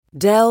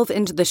Delve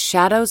into the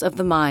shadows of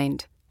the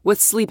mind with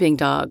Sleeping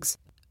Dogs,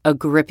 a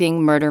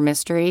gripping murder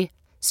mystery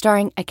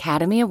starring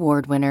Academy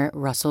Award winner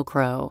Russell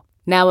Crowe.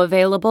 Now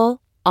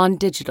available on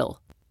digital.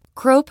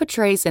 Crowe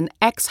portrays an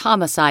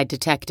ex-homicide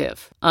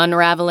detective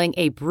unraveling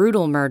a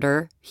brutal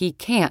murder he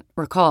can't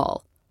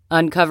recall.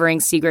 Uncovering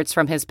secrets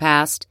from his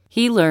past,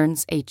 he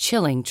learns a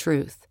chilling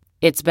truth.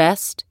 It's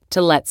best to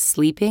let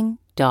sleeping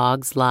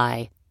dogs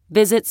lie.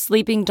 Visit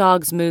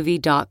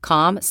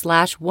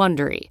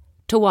sleepingdogsmovie.com/Wondery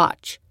to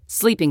watch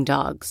Sleeping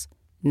Dogs,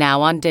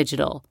 now on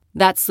digital.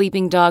 That's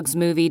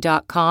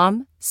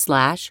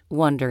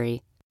sleepingdogsmovie.com/Wondery.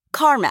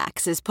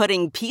 CarMax is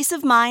putting peace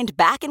of mind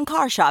back in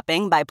car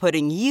shopping by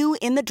putting you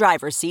in the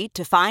driver's seat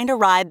to find a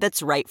ride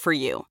that's right for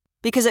you.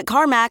 Because at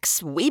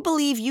CarMax, we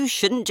believe you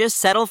shouldn't just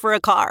settle for a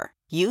car.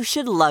 You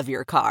should love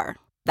your car.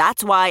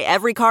 That's why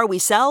every car we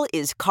sell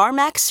is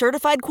CarMax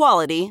certified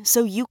quality,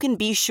 so you can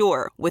be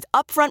sure with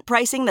upfront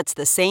pricing that's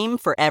the same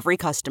for every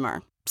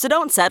customer. So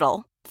don't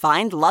settle.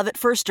 Find love at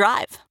first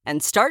drive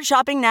and start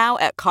shopping now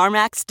at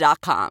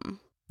CarMax.com.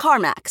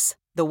 CarMax,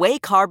 the way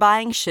car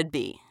buying should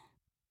be.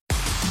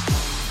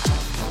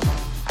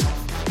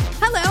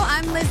 Hello,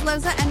 I'm Liz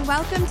Loza, and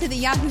welcome to the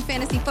Yahoo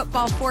Fantasy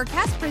Football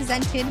Forecast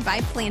presented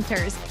by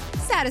Planters,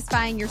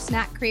 satisfying your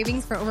snack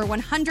cravings for over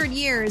 100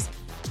 years.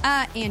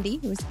 Andy,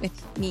 who's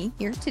with me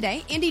here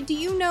today. Andy, do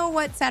you know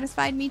what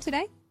satisfied me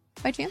today,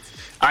 by chance?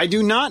 I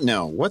do not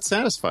know. What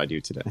satisfied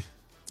you today?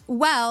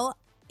 Well,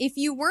 if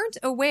you weren't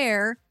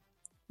aware,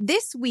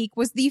 this week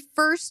was the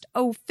first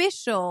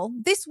official,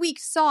 this week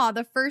saw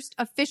the first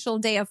official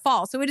day of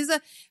fall. So it is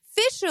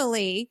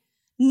officially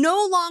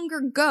no longer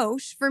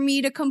gauche for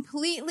me to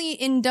completely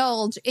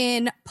indulge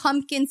in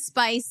pumpkin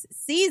spice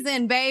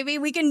season, baby.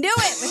 We can do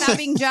it without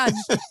being judged.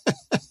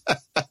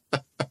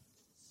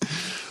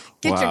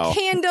 Get your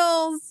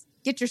candles,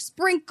 get your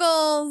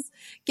sprinkles,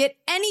 get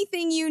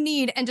anything you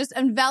need, and just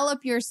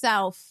envelop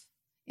yourself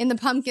in the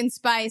pumpkin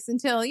spice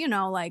until,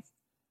 until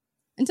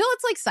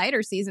it's like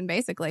cider season,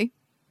 basically.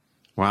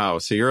 Wow.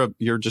 So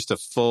you're just a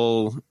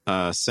full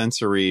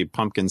sensory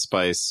pumpkin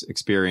spice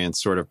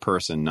experience sort of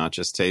person, not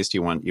just taste.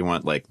 You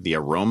want like the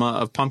aroma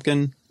of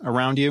pumpkin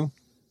around you?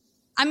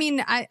 I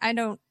mean, I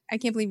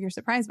can't believe you're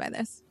surprised by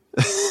this.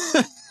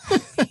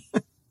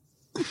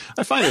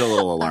 I find it a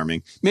little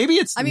alarming. Maybe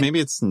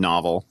it's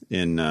novel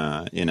in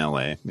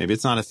LA. Maybe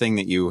it's not a thing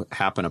that you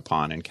happen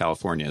upon in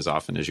California as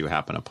often as you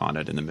happen upon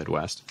it in the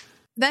Midwest.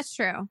 That's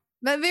true.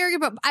 But very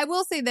good. But I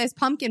will say this,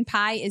 pumpkin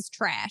pie is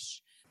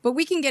trash. But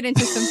we can get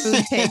into some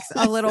food takes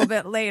a little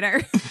bit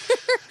later.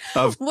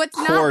 Of What's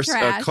course,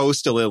 not trash? A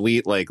coastal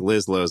elite like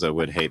Liz Loza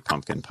would hate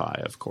pumpkin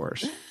pie, of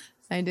course.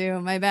 I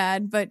do, my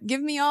bad. But give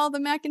me all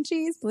the mac and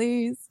cheese,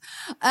 please.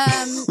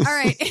 All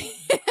right.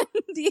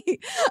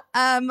 Andy,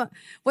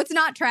 what's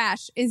not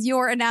trash is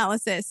your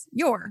analysis,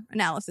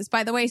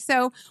 by the way.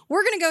 So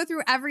we're going to go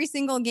through every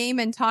single game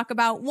and talk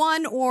about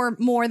one or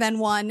more than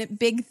one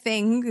big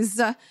things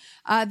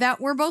that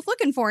we're both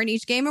looking for in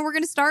each game. And we're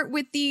going to start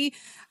with the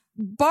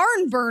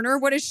barn burner,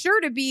 what is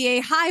sure to be a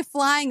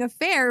high-flying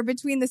affair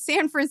between the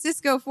San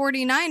Francisco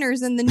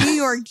 49ers and the New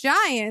York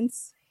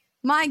Giants.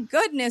 My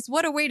goodness,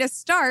 what a way to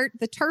start.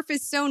 The turf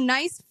is so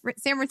nice,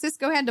 San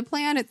Francisco had to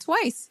play on it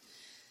twice.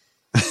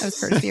 That was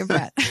courtesy of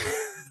Brett.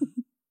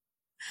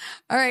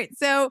 All right,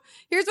 so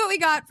here's what we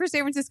got for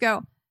San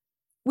Francisco.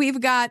 We've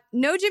got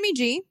no Jimmy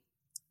G,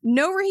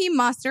 no Raheem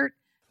Mostert,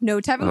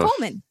 no Tevin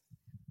Coleman.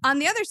 On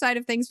the other side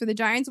of things for the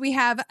Giants, we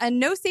have a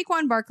no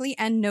Saquon Barkley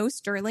and no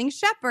Sterling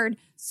Shepard.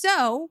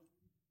 So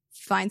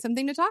find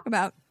something to talk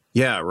about.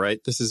 Yeah, right.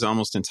 This is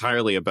almost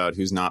entirely about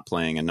who's not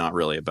playing and not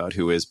really about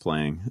who is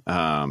playing.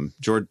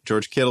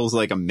 George Kittle's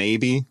like a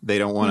maybe. They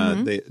don't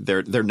want to.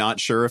 They're not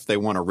sure if they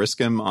want to risk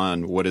him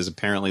on what is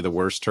apparently the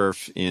worst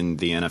turf in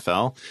the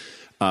NFL.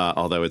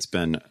 Although it's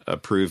been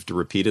approved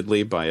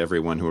repeatedly by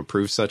everyone who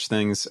approves such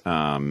things.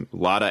 A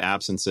lot of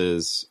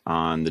absences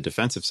on the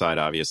defensive side,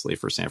 obviously,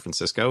 for San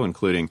Francisco,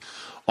 including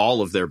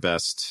all of their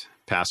best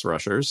pass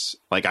rushers.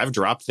 Like, I've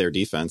dropped their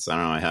defense. I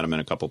don't know. I had them in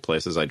a couple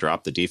places. I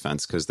dropped the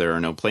defense because there are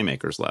no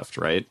playmakers left,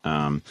 right?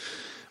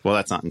 Well,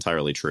 that's not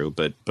entirely true,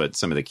 but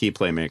some of the key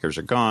playmakers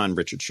are gone.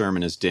 Richard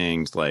Sherman is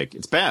dinged. Like,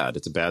 it's bad.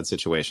 It's a bad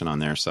situation on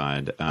their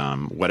side.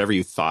 Whatever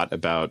you thought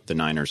about the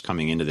Niners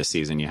coming into the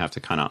season, you have to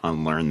kind of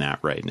unlearn that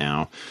right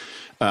now.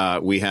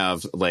 We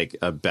have like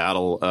a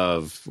battle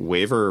of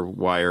waiver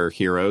wire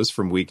heroes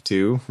from week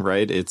 2,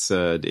 right? It's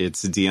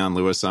Dion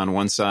Lewis on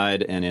one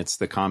side, and it's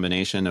the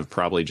combination of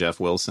probably Jeff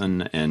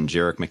Wilson and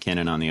Jerick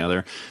McKinnon on the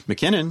other.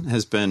 McKinnon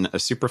has been a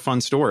super fun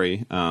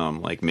story,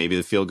 like maybe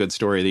the feel good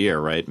story of the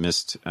year, right?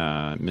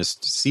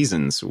 Missed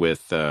seasons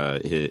with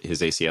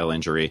his ACL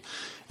injury,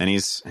 and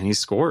he's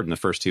scored in the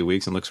first 2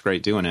 weeks and looks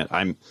great doing it.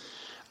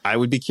 I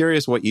would be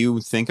curious what you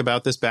think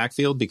about this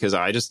backfield, because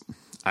I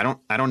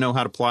don't know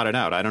how to plot it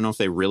out. I don't know if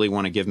they really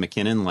want to give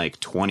McKinnon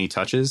like 20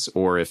 touches,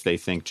 or if they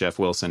think Jeff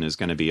Wilson is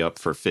going to be up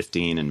for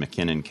 15 and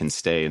McKinnon can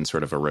stay in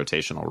sort of a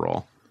rotational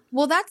role.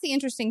 Well, that's the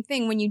interesting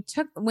thing. When you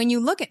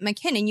look at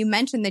McKinnon, you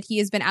mentioned that he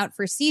has been out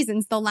for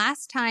seasons. The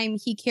last time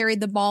he carried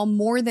the ball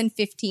more than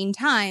 15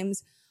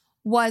 times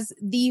was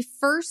the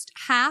first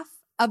half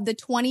of the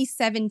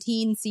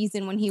 2017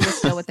 season when he was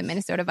still with the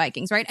Minnesota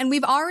Vikings, right? And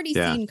we've already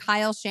seen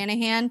Kyle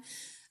Shanahan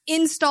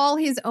install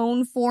his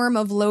own form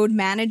of load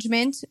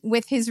management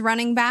with his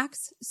running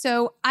backs.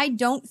 So I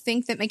don't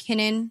think that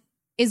McKinnon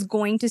is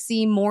going to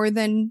see more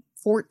than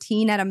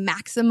 14 at a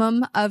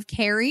maximum of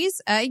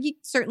carries. He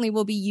certainly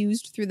will be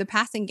used through the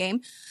passing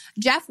game.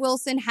 Jeff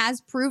Wilson has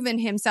proven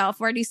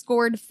himself, right? He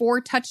scored 4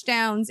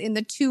 touchdowns in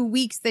the 2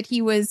 weeks that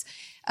he was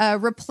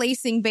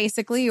replacing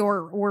basically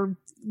or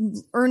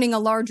earning a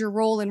larger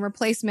role in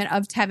replacement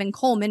of Tevin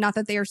Coleman. Not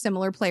that they are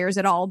similar players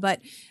at all, but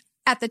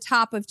at the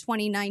top of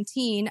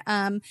 2019.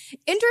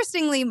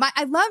 Interestingly,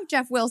 I love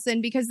Jeff Wilson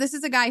because this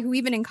is a guy who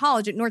even in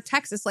college at North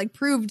Texas, like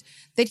proved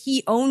that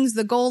he owns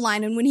the goal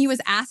line. And when he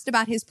was asked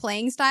about his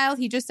playing style,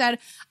 he just said,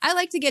 I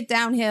like to get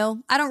downhill.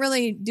 I don't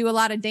really do a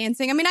lot of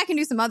dancing. I mean, I can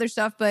do some other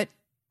stuff, but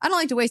I don't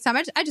like to waste time.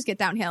 I just get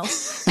downhill.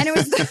 And it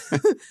was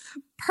the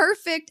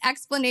perfect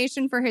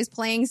explanation for his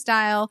playing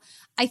style.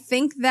 I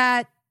think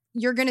that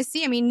you're going to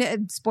see, I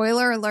mean,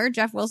 spoiler alert,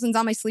 Jeff Wilson's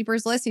on my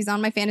sleepers list. He's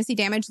on my fantasy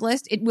damage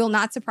list. It will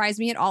not surprise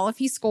me at all if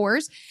he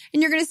scores.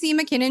 And you're going to see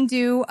McKinnon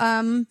do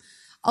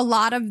a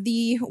lot of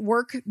the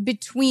work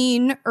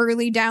between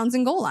early downs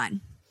and goal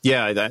line.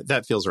 Yeah,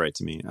 that feels right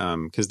to me.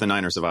 Because the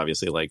Niners have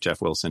obviously liked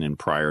Jeff Wilson in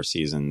prior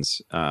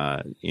seasons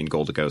in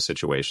goal-to-go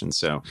situations.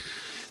 So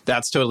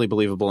that's totally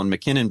believable. And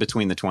McKinnon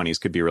between the 20s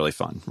could be really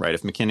fun, right?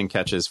 If McKinnon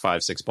catches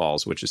 5-6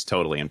 balls, which is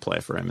totally in play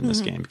for him in this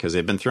game, because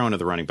they've been throwing to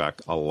the running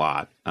back a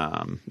lot,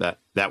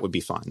 that would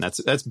be fun.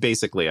 That's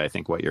basically, I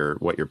think, what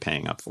you're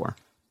paying up for.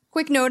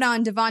 Quick note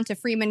on Devonta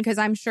Freeman, because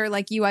I'm sure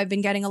like you, I've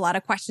been getting a lot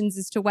of questions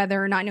as to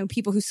whether or not,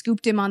 people who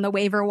scooped him on the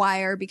waiver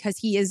wire because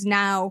he is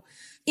now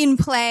in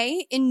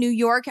play in New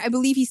York. I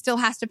believe he still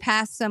has to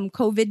pass some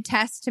COVID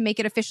tests to make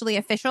it officially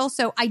official.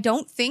 So I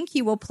don't think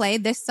he will play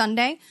this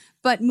Sunday,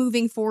 but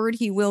moving forward,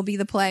 he will be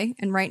the play.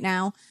 And right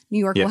now, New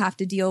York will have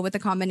to deal with a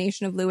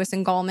combination of Lewis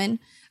and Gallman.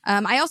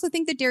 I also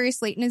think that Darius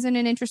Slayton is in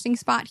an interesting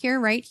spot here,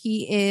 right?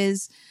 He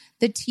is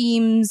the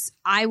team's,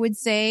 I would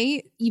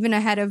say, even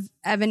ahead of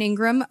Evan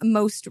Ingram,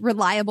 most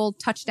reliable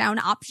touchdown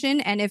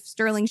option. And if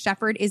Sterling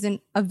Shepard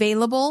isn't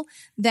available,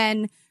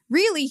 then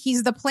really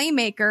he's the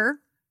playmaker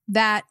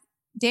that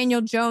Daniel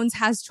Jones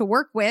has to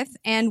work with.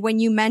 And when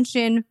you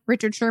mention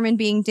Richard Sherman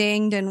being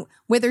dinged and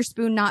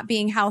Witherspoon not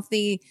being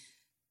healthy,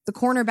 the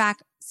cornerback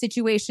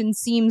situation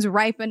seems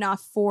ripe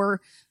enough for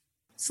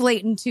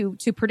Slayton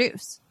to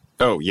produce.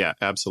 Oh, yeah,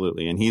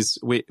 absolutely. And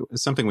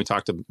something we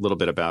talked a little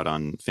bit about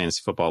on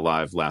Fantasy Football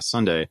Live last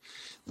Sunday.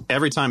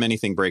 Every time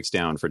anything breaks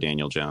down for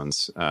Daniel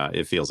Jones,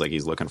 it feels like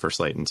he's looking for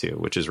Slayton too,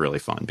 which is really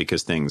fun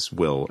because things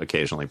will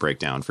occasionally break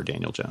down for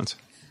Daniel Jones.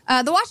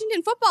 The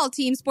Washington football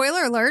team,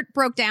 spoiler alert,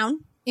 broke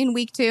down in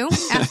week 2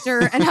 after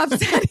an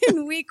upset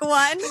in week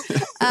 1.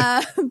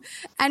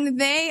 And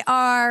they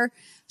are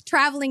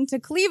traveling to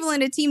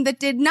Cleveland, a team that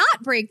did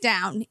not break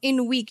down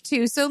in week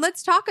 2. So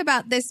let's talk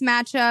about this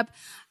matchup.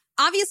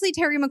 Obviously,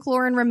 Terry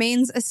McLaurin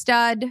remains a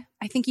stud.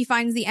 I think he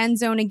finds the end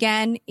zone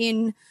again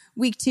in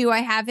week 2. I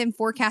have him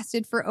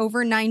forecasted for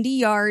over 90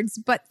 yards.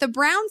 But the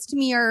Browns, to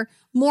me, are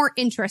more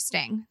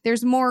interesting.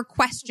 There's more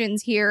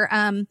questions here.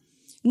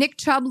 Nick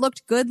Chubb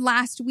looked good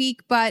last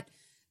week, but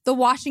the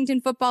Washington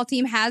football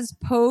team has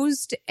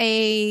posed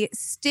a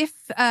stiff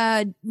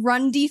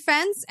run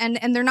defense,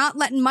 and they're not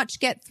letting much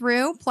get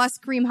through. Plus,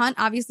 Kareem Hunt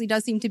obviously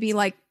does seem to be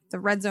like the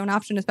red zone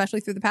option, especially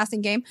through the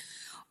passing game.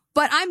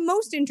 But I'm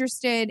most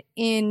interested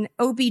in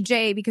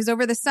OBJ because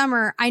over the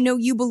summer, I know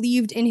you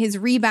believed in his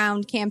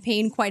rebound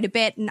campaign quite a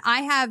bit, and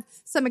I have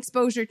some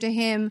exposure to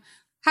him.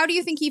 How do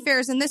you think he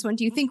fares in this one?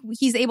 Do you think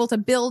he's able to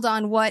build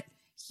on what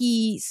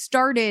he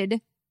started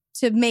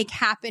to make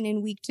happen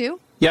in week 2?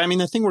 Yeah, I mean,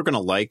 the thing we're going to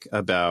like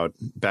about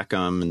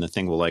Beckham and the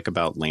thing we'll like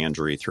about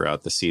Landry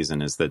throughout the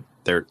season is that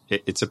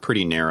it's a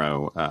pretty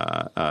narrow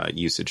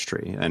usage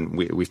tree. And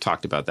we've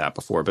talked about that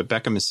before. But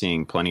Beckham is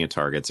seeing plenty of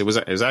targets. It was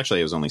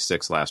only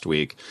 6 last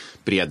week,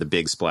 but he had the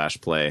big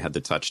splash play, had the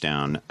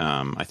touchdown.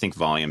 I think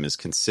volume is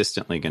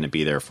consistently going to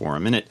be there for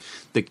him. And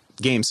the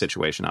game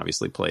situation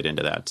obviously played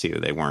into that, too.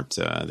 They weren't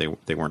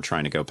they weren't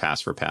trying to go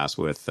pass for pass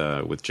with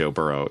Joe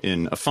Burrow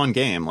in a fun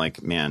game.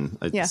 Like, man,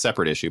 a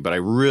separate issue. But I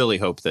really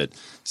hope that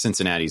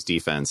Cincinnati's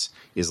defense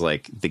is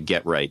like the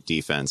get right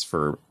defense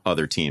for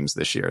other teams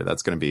this year.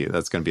 That's going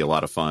to be a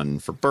lot of fun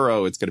for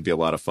Burrow. It's going to be a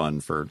lot of fun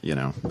for,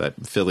 that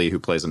Philly who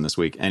plays him this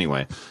week.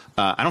 Anyway,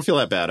 I don't feel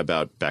that bad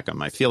about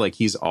Beckham. I feel like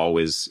he's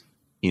always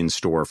in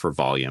store for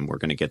volume. We're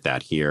going to get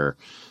that here.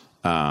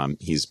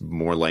 He's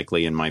more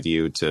likely, in my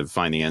view, to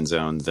find the end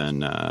zone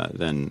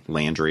than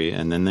Landry.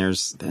 And then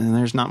there's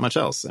not much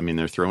else. I mean,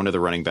 they're throwing to the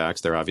running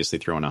backs. They're obviously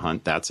throwing a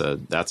Hunt. That's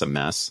a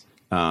mess.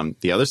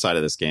 The other side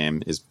of this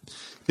game is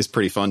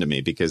pretty fun to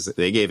me because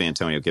they gave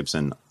Antonio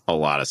Gibson a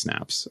lot of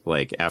snaps.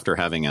 Like after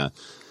having a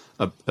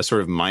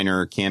sort of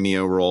minor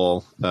cameo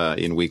role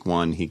in week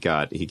 1, he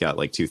got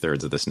like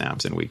 2/3 of the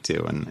snaps in week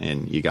 2,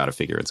 and you got to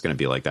figure it's going to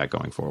be like that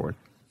going forward.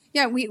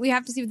 Yeah, we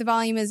have to see what the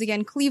volume is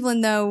again.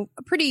 Cleveland, though,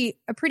 a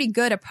pretty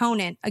good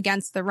opponent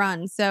against the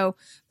run. So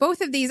both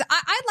of these, I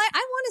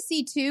want to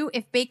see too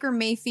if Baker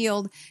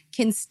Mayfield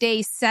can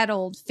stay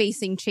settled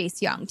facing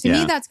Chase Young. To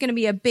me, that's going to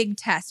be a big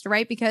test,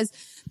 right? Because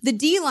the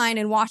D-line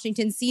in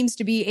Washington seems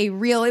to be it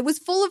was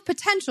full of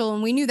potential,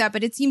 and we knew that,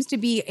 but it seems to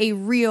be a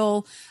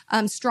real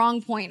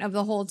strong point of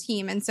the whole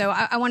team. And so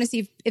I want to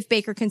see if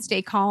Baker can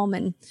stay calm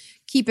and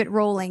keep it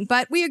rolling.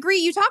 But we agree.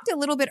 You talked a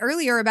little bit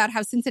earlier about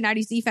how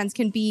Cincinnati's defense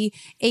can be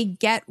a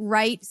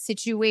get-right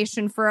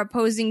situation for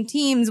opposing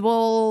teams.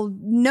 Well,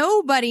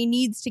 nobody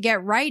needs to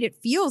get right, it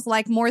feels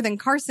like, more than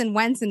Carson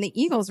Wentz and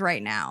the Eagles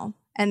right now.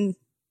 And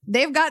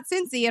they've got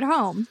Cincy at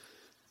home.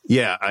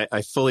 Yeah,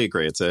 I fully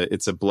agree.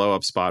 It's a blow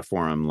up spot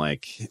for him.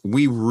 Like,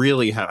 we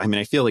really have. I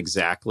mean, I feel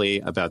exactly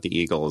about the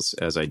Eagles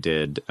as I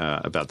did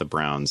about the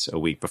Browns a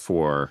week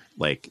before.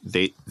 Like,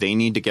 they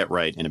need to get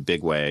right in a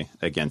big way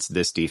against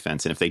this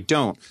defense, and if they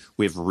don't,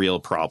 we have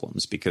real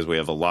problems because we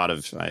have a lot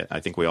of.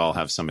 I think we all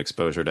have some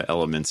exposure to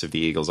elements of the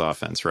Eagles'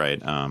 offense,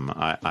 right?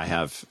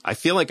 I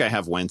feel like I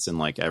have Wentz in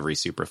like every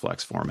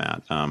Superflex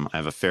format. I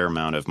have a fair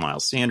amount of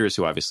Miles Sanders,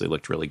 who obviously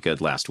looked really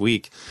good last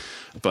week,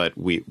 but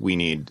we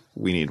need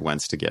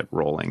Wentz to get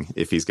rolling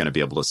if he's going to be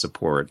able to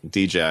support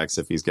Djax,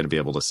 if he's going to be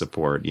able to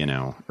support,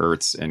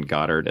 Ertz and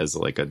Goddard as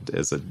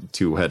a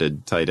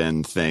two-headed tight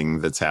end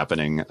thing that's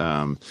happening.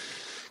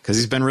 Because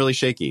he's been really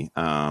shaky.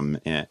 And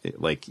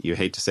you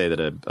hate to say that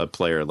a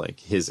player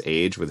like his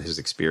age with his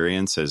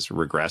experience has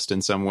regressed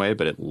in some way,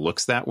 but it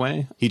looks that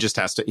way. He just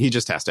has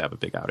to have a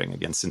big outing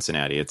against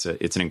Cincinnati. It's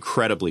an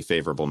incredibly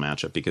favorable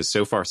matchup because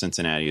so far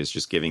Cincinnati is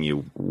just giving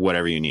you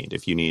whatever you need.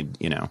 If you need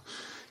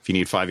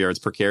 5 yards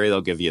per carry,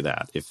 they'll give you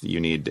that. If you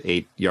need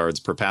 8 yards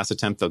per pass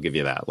attempt, they'll give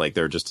you that. Like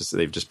they've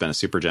just been a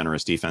super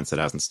generous defense that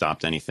hasn't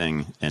stopped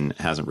anything and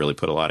hasn't really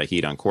put a lot of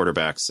heat on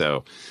quarterbacks.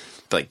 So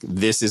like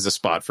this is a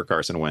spot for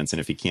Carson Wentz. And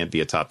if he can't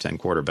be a top 10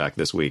 quarterback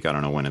this week, I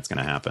don't know when it's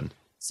going to happen.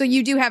 So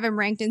you do have him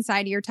ranked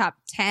inside of your top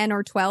 10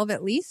 or 12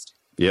 at least?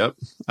 Yep.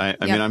 I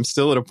mean, I'm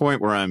still at a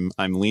point where I'm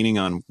leaning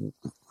on,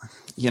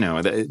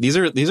 these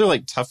are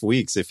like tough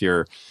weeks if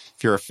you're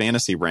a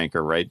fantasy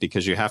ranker, right?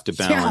 Because you have to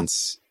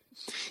balance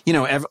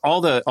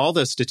all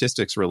the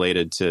statistics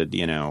related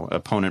to,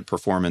 opponent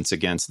performance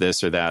against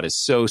this or that is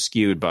so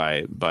skewed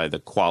by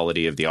the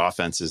quality of the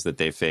offenses that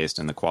they've faced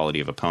and the quality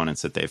of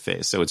opponents that they've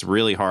faced. So it's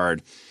really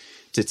hard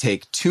to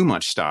take too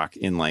much stock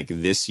in like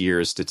this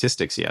year's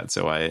statistics yet.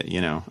 So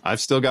I've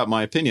still got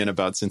my opinion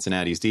about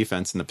Cincinnati's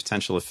defense and the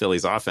potential of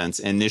Philly's offense.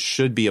 And this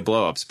should be a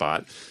blow up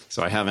spot.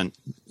 So I haven't.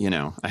 You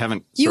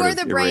are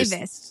the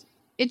bravest.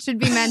 It should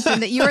be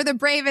mentioned that you are the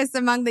bravest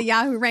among the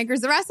Yahoo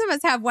rankers. The rest of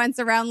us have Wentz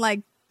around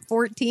like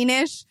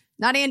 14-ish.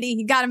 Not Andy.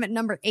 He got him at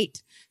number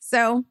 8.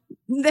 So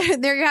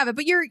there you have it.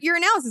 But your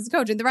analysis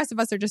coach and the rest of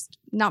us are just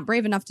not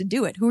brave enough to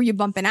do it. Who are you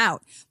bumping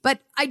out? But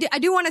I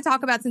do want to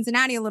talk about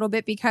Cincinnati a little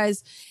bit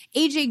because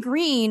AJ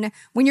Green,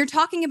 when you're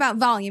talking about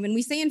volume, and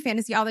we say in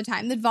fantasy all the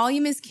time that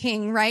volume is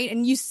king, right?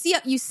 And you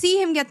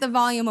see him get the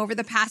volume over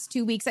the past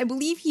 2 weeks. I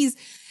believe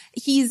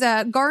he's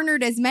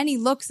garnered as many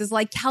looks as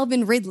like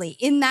Calvin Ridley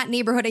in that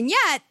neighborhood. And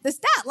yet the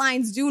stat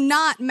lines do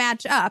not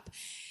match up.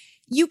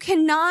 You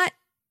cannot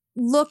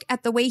look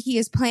at the way he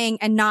is playing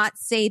and not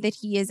say that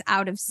he is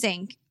out of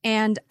sync.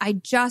 And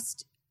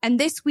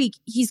this week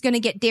he's going to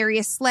get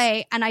Darius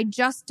Slay. And I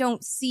just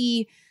don't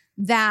see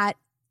that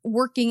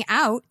working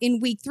out in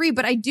week 3.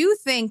 But I do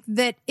think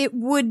that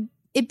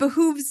it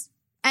behooves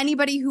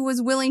anybody who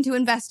was willing to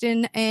invest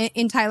in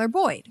Tyler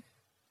Boyd.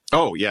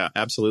 Oh, yeah,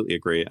 absolutely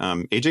agree.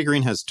 AJ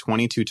Green has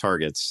 22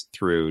 targets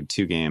through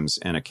 2 games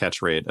and a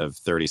catch rate of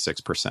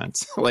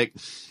 36%.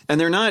 And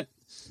they're not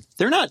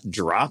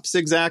drops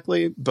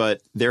exactly,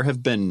 but there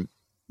have been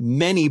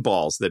many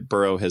balls that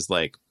Burrow has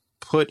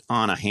put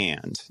on a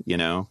hand,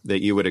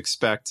 that you would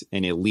expect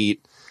an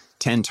elite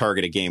 10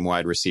 target a game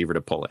wide receiver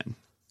to pull in.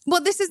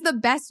 Well, this is the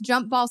best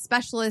jump ball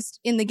specialist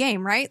in the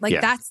game, right?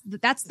 That's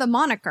the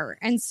moniker.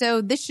 And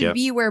so this should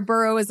be where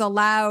Burrow is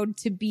allowed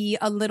to be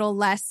a little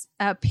less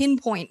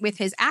pinpoint with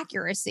his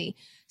accuracy.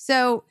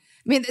 So,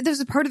 I mean, there's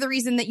a part of the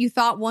reason that you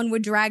thought one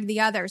would drag the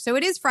other. So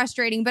it is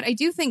frustrating, but I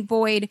do think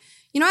Boyd,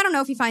 I don't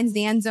know if he finds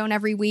the end zone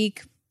every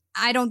week.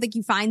 I don't think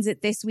he finds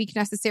it this week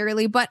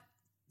necessarily, but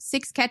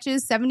 6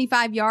 catches,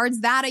 75 yards,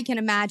 that I can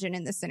imagine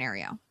in this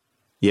scenario.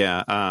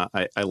 Yeah,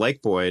 I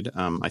like Boyd.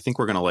 I think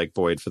we're going to like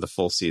Boyd for the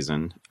full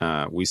season.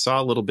 We saw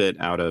a little bit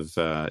out of,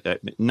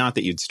 not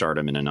that you'd start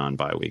him in a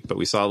non-bye week, but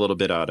we saw a little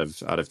bit out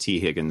of T.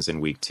 Higgins in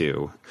week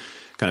 2.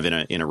 Kind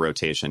of in a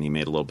rotation. He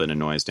made a little bit of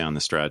noise down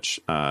the stretch.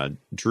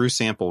 Drew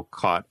Sample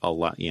caught a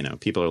lot.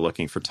 People are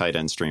looking for tight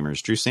end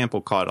streamers. Drew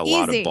Sample caught a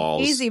lot of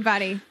balls. Easy,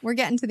 buddy. We're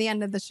getting to the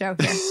end of the show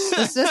here.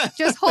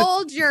 just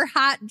hold your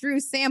hot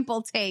Drew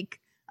Sample take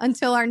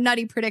until our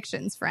nutty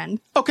predictions, friend.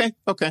 Okay.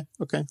 I'll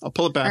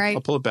pull it back. Right.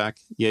 I'll pull it back.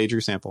 Yay,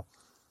 Drew Sample.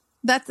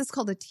 That's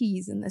called a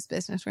tease in this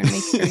business. We're going to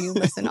make sure you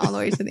listen all the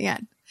way to the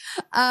end.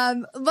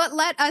 But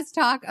let us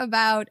talk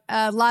about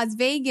Las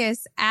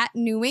Vegas at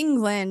New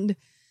England.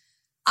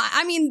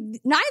 I mean,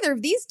 neither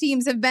of these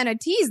teams have been a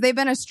tease. They've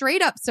been a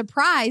straight up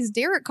surprise.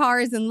 Derek Carr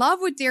is in love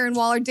with Darren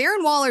Waller.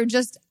 Darren Waller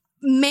just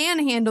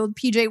manhandled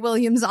PJ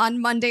Williams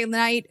on Monday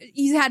night.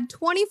 He's had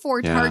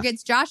 24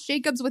 targets. Josh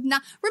Jacobs with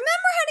remember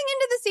heading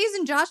into the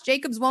season, Josh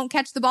Jacobs won't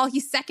catch the ball.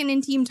 He's second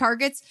in team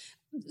targets,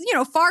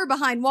 far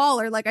behind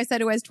Waller, like I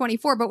said, who has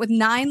 24, but with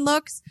 9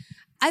 looks.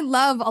 I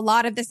love a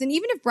lot of this. And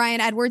even if Bryan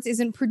Edwards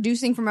isn't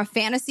producing from a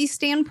fantasy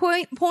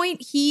standpoint,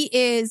 he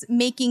is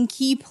making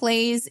key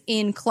plays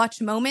in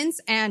clutch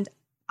moments. And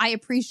I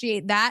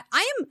appreciate that.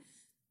 I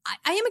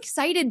am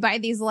excited by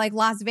these like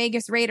Las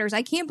Vegas Raiders.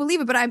 I can't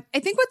believe it, but I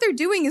think what they're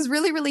doing is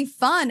really, really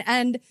fun.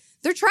 And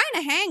they're trying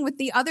to hang with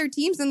the other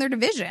teams in their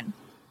division.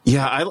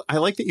 Yeah, I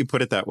like that you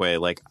put it that way.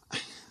 Like,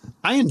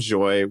 I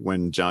enjoy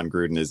when John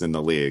Gruden is in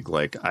the league.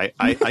 Like,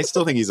 I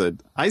still think he's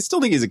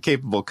a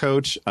capable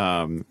coach.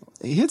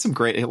 He had some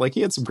great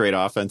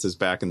offenses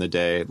back in the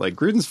day. Like,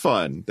 Gruden's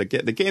fun. The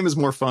game is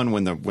more fun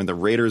when the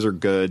Raiders are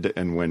good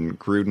and when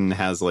Gruden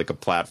has like a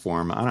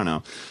platform. I don't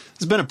know.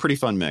 It's been a pretty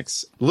fun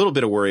mix. A little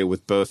bit of worry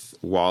with both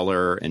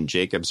Waller and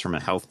Jacobs from a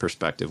health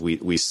perspective.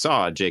 We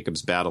saw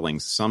Jacobs battling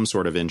some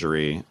sort of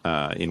injury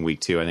in week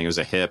 2. I think it was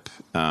a hip.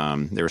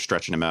 They were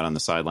stretching him out on the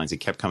sidelines. He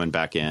kept coming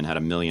back in, had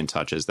a million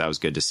touches. That was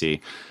good to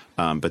see.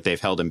 But they've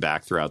held him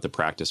back throughout the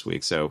practice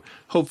week. So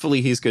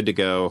hopefully he's good to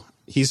go.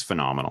 He's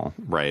phenomenal,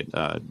 right?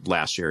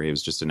 Last year, he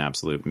was just an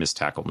absolute missed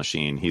tackle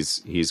machine.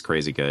 He's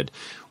crazy good.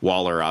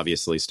 Waller,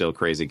 obviously, still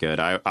crazy good.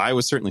 I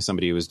was certainly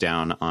somebody who was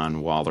down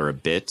on Waller a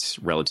bit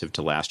relative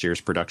to last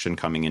year's production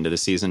coming into the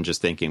season,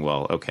 just thinking,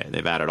 well, okay,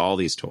 they've added all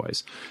these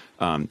toys.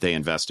 They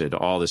invested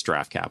all this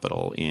draft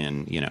capital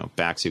in,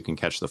 backs who can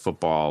catch the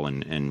football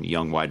and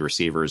young wide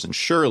receivers. And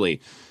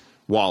surely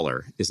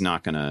Waller is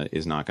not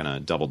gonna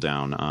double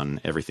down on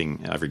every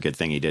good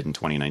thing he did in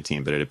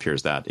 2019, but it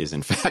appears that is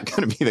in fact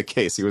going to be the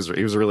case. He was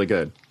really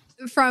good.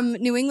 From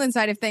New England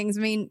side of things,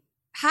 I mean,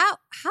 how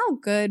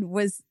good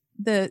was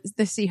the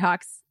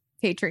Seahawks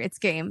Patriots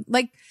game?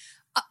 Like,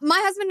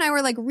 my husband and I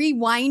were like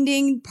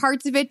rewinding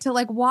parts of it to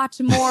like watch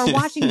more,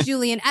 watching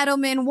Julian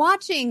Edelman,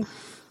 watching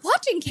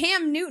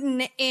Cam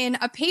Newton in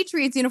a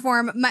Patriots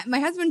uniform. My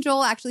husband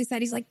Joel actually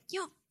said, he's like,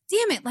 yo,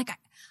 damn it, like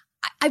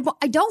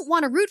I don't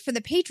want to root for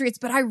the Patriots,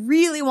 but I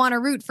really want to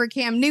root for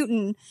Cam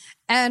Newton.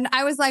 And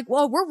I was like,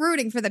 well, we're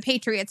rooting for the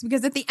Patriots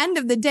because at the end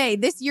of the day,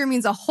 this year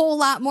means a whole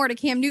lot more to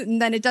Cam Newton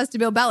than it does to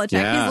Bill Belichick.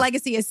 Yeah. His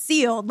legacy is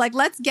sealed. Like,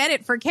 let's get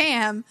it for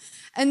Cam.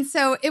 And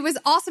so it was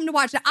awesome to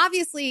watch.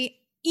 Obviously,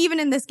 even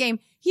in this game,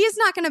 he is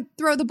not going to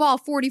throw the ball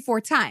 44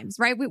 times,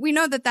 right? We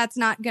know that that's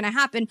not going to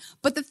happen.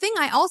 But the thing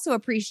I also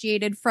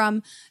appreciated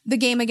from the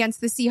game against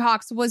the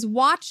Seahawks was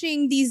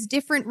watching these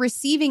different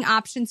receiving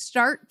options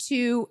start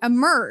to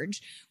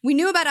emerge. We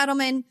knew about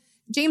Edelman.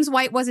 James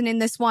White wasn't in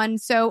this one.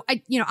 So,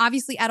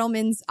 obviously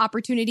Edelman's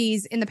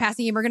opportunities in the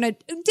passing game are going to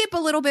dip a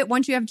little bit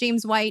once you have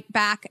James White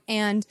back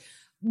and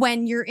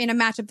when you're in a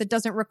matchup that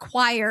doesn't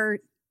require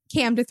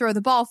Cam to throw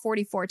the ball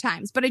 44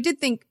 times. But I did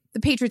think the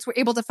Patriots were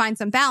able to find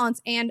some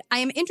balance. And I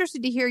am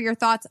interested to hear your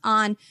thoughts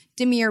on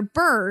Damiere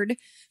Byrd,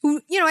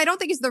 who, I don't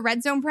think is the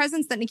red zone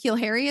presence that N'Keal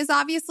Harry is,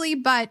 obviously,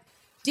 but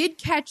did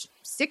catch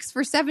 6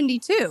 for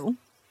 72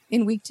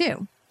 in week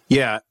 2.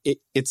 Yeah,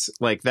 it's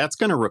like that's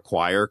going to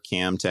require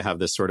Cam to have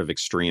this sort of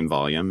extreme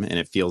volume. And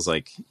it feels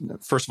like,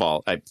 first of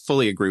all, I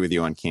fully agree with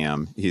you on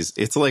Cam.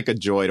 It's like a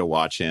joy to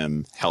watch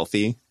him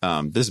healthy.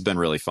 This has been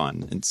really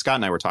fun. And Scott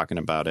and I were talking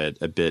about it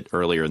a bit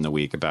earlier in the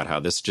week about how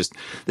this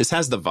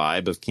has the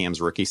vibe of Cam's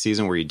rookie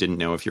season where you didn't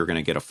know if you were going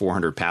to get a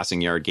 400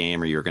 passing yard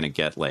game or you're going to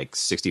get like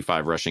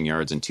 65 rushing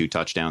yards and 2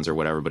 touchdowns or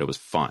whatever, but it was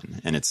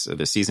fun. And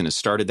the season has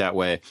started that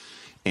way.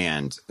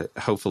 And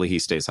hopefully he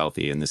stays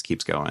healthy and this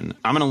keeps going.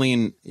 I'm going to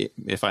lean,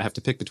 if I have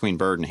to pick between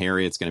Byrd and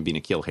Harry, it's going to be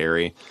N'Keal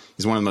Harry.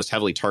 He's one of the most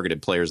heavily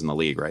targeted players in the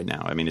league right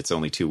now. I mean, it's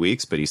only 2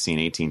 weeks, but he's seen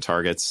 18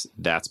 targets.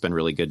 That's been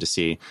really good to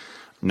see.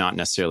 Not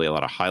necessarily a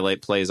lot of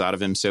highlight plays out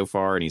of him so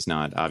far. And he's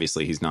not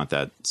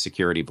that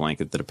security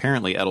blanket that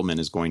apparently Edelman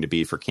is going to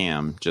be for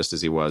Cam, just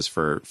as he was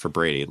for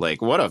Brady.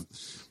 Like, what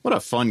a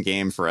fun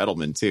game for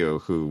Edelman, too,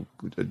 who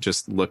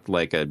just looked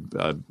like a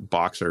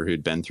boxer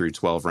who'd been through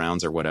 12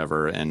 rounds or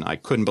whatever. And I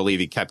couldn't believe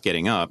he kept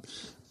getting up.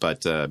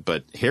 But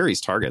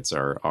Harry's targets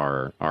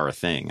are a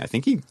thing. I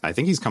think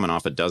he's coming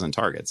off a dozen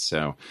targets.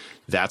 So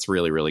that's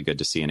really, really good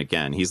to see. And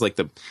again, he's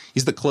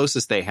the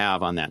closest they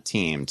have on that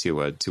team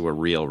to a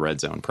real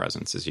red zone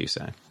presence, as you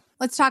say.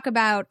 Let's talk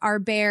about our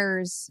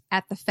Bears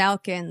at the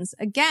Falcons.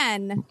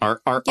 Again,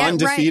 our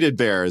undefeated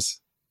Bears.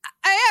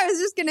 I was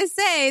just going to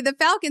say the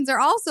Falcons are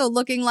also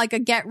looking like a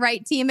get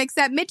right team,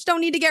 except Mitch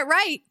don't need to get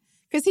right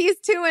because he's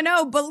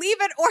 2-0. Believe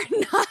it or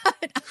not.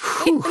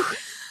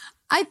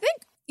 I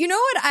think, you know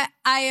what?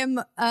 I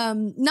am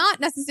not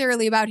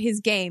necessarily about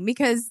his game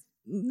because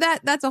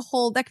that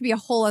could be a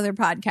whole other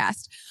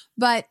podcast.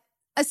 But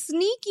a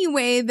sneaky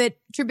way that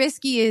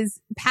Trubisky is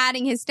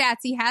padding his stats,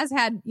 he has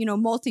had,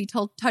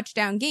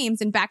 multi-touchdown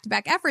games and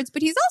back-to-back efforts,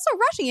 but he's also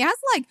rushing. He has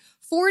like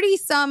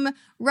 40-some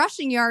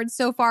rushing yards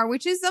so far,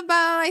 which is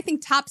about, I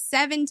think, top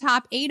 7,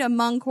 top 8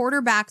 among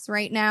quarterbacks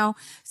right now.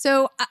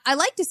 So I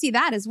like to see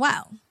that as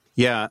well.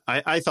 Yeah,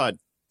 I thought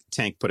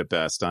Tank put it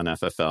best on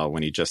FFL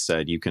when he just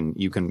said you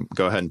can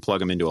go ahead and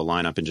plug him into a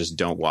lineup and just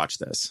don't watch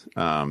this.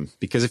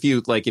 Because if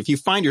you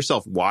find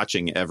yourself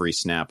watching every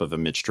snap of a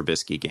Mitch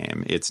Trubisky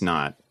game, it's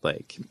not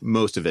like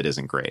most of it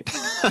isn't great.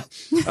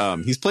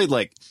 He's played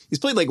like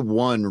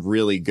one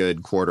really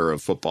good quarter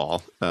of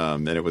football,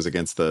 and it was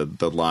against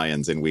the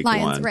Lions in week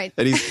 1. Right.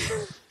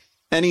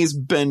 And he's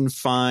been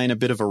fine, a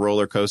bit of a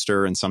roller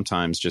coaster, and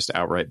sometimes just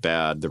outright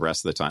bad the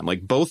rest of the time.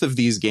 Like, both of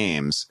these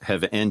games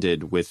have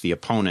ended with the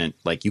opponent,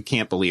 like, you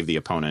can't believe the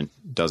opponent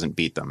doesn't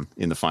beat them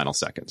in the final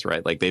seconds,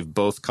 right? Like, they've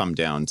both come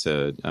down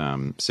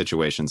to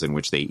situations in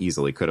which they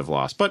easily could have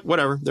lost. But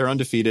whatever, they're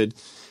undefeated.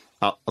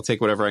 I'll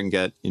take whatever I can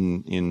get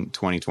in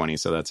 2020,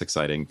 so that's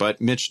exciting. But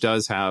Mitch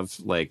does have,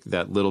 like,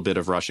 that little bit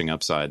of rushing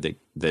upside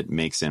that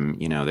makes him,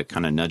 that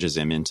kind of nudges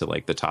him into,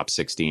 like, the top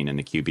 16 in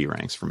the QB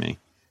ranks for me.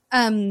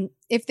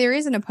 If there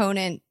is an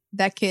opponent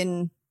that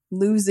can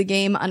lose a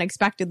game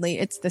unexpectedly,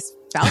 it's this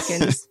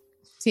Falcons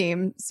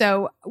team.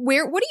 So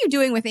what are you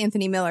doing with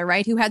Anthony Miller,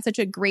 right? Who had such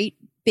a great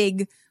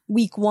big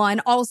week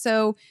 1,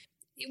 also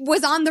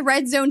was on the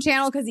Red Zone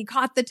channel because he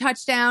caught the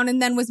touchdown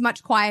and then was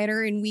much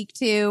quieter in week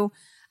 2.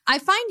 I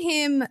find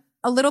him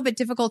a little bit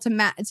difficult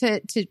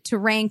to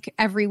rank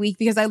every week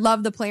because I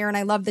love the player and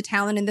I love the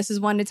talent. And this is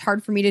one, it's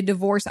hard for me to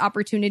divorce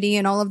opportunity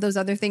and all of those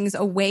other things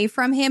away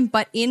from him.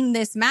 But in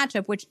this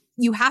matchup, which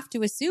you have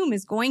to assume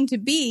is going to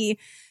be,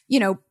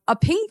 a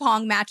ping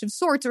pong match of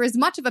sorts, or as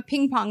much of a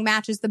ping pong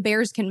match as the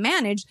Bears can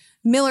manage,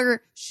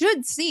 Miller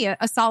should see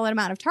a solid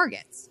amount of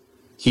targets.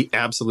 He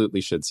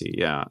absolutely should see.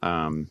 Yeah.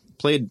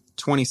 Played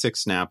 26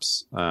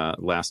 snaps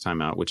last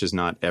time out, which is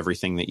not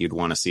everything that you'd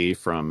want to see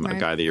from a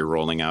guy that you're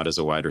rolling out as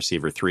a wide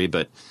receiver 3.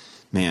 But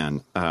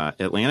man,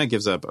 Atlanta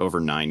gives up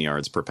over 9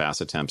 yards per pass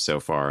attempt so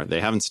far.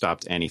 They haven't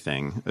stopped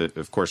anything.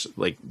 Of course,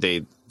 like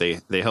they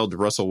held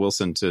Russell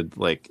Wilson to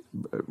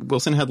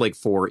Wilson had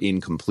 4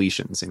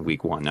 incompletions in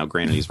week 1. Now,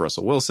 granted, he's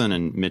Russell Wilson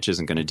and Mitch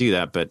isn't going to do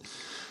that,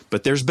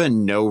 but there's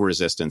been no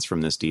resistance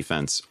from this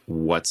defense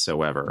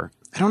whatsoever.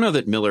 I don't know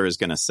that Miller is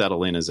going to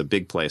settle in as a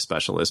big play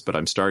specialist, but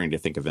I'm starting to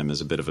think of him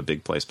as a bit of a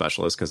big play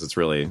specialist because it's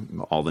really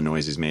all the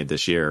noise he's made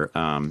this year.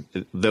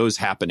 Those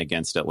happen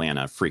against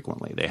Atlanta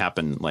frequently. They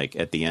happen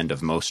at the end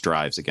of most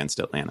drives against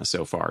Atlanta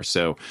so far.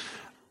 So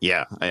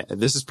yeah,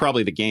 this is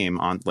probably the game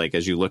on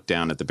as you look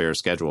down at the Bears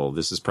schedule,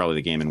 this is probably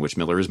the game in which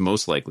Miller is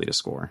most likely to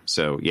score.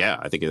 So yeah,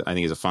 I think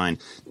he's a fine.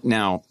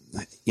 Now,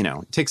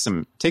 it takes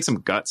some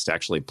guts to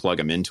actually plug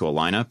him into a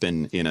lineup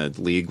in a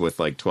league with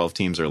 12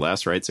 teams or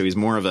less, right? So he's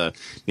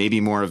maybe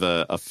more of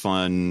a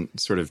fun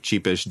sort of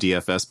cheapish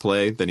DFS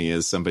play than he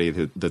is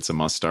somebody that's a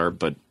must start.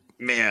 But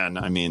man,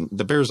 I mean,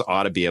 the Bears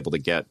ought to be able to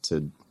get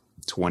to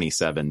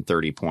 27,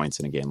 30 points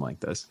in a game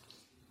like this.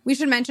 We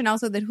should mention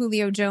also that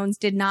Julio Jones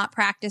did not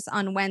practice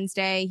on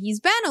Wednesday. He's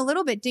been a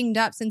little bit dinged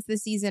up since the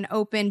season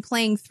opened,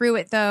 playing through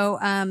it, though.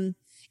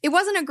 It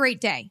wasn't a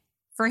great day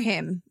for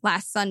him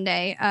last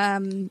Sunday.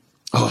 Had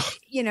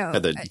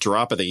the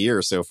drop of the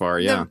year so far,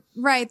 yeah.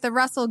 The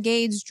Russell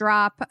Gage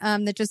drop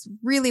that just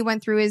really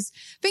went through his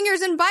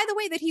fingers. And by the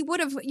way, that he would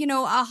have,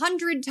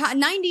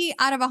 90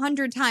 out of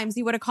 100 times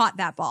he would have caught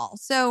that ball.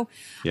 So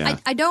yeah.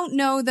 I don't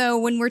know, though,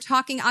 when we're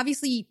talking,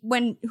 obviously,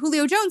 when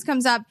Julio Jones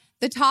comes up,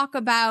 the talk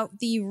about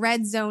the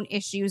red zone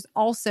issues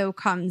also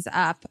comes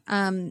up.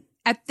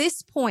 At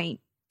this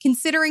point,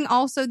 considering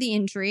also the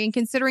injury and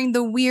considering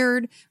the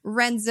weird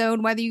red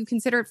zone, whether you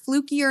consider it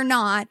fluky or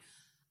not,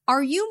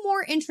 are you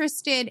more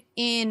interested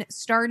in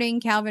starting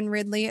Calvin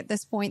Ridley at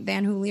this point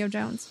than Julio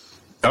Jones?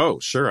 Oh,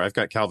 sure. I've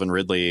got Calvin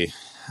Ridley,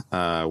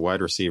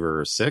 wide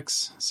receiver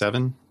 6,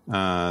 7,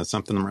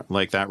 something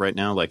like that right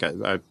now.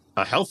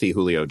 A healthy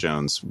Julio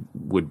Jones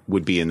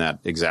would be in that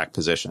exact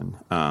position.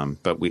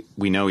 But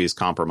we know he's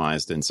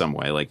compromised in some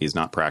way. He's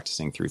not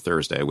practicing through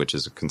Thursday, which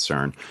is a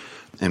concern.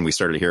 And we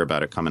started to hear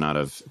about it coming out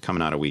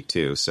of week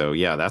 2. So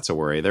yeah, that's a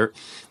worry.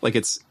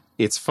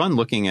 It's fun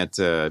looking at,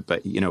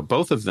 but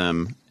both of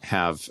them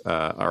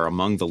are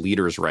among the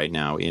leaders right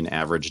now in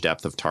average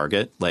depth of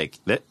target.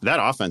 That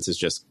offense is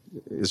just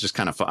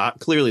kind of fun.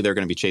 Clearly they're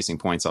going to be chasing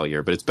points all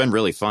year, but it's been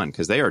really fun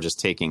because they are just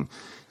taking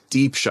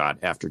deep shot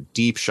after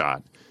deep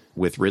shot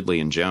with Ridley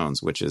and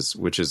Jones, which is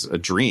a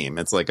dream.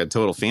 It's like a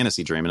total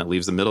fantasy dream, and it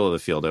leaves the middle of the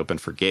field open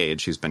for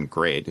Gage, who's been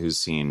great, who's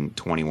seen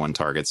 21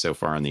 targets so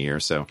far in the year.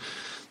 So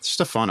it's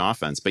just a fun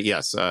offense. But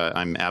yes,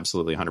 I'm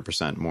absolutely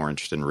 100% more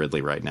interested in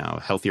Ridley right now.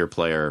 A healthier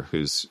player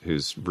who's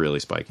really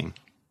spiking.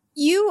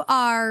 You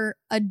are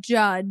a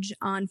judge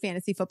on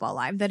Fantasy Football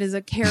Live. That is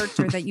a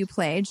character that you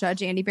play,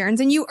 Judge Andy Behrens,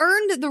 and you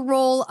earned the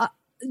role.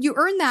 You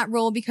earned that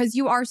role because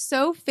you are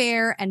so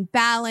fair and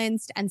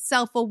balanced and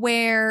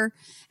self-aware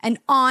and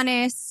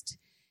honest.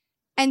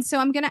 And so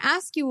I'm going to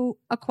ask you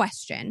a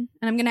question,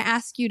 and I'm going to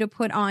ask you to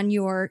put on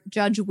your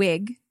judge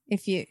wig,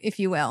 if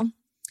you will.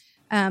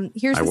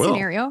 Here's the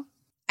scenario.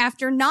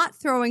 After not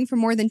throwing for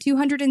more than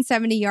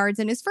 270 yards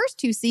in his first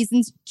 2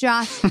 seasons,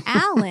 Josh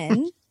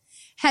Allen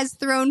has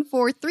thrown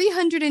for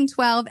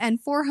 312 and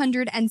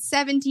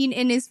 417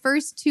 in his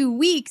first 2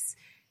 weeks.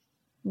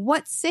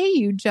 What say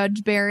you,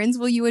 Judge Behrens?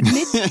 Will you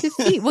admit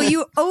defeat? Will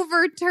you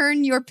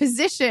overturn your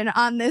position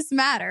on this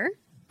matter?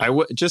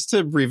 Just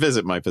to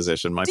revisit my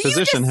position. My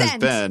position has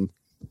been.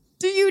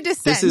 Do you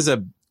dissent? This is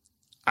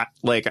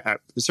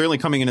certainly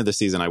coming into the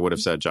season, I would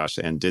have said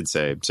did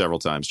say several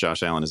times,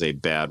 Josh Allen is a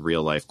bad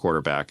real life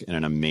quarterback and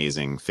an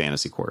amazing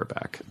fantasy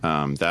quarterback.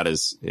 That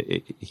is,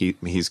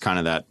 he's kind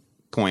of that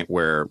point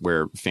where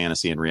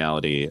fantasy and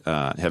reality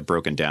have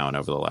broken down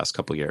over the last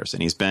couple of years.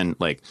 And he's been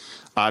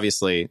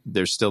obviously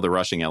there's still the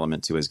rushing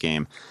element to his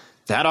game.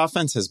 That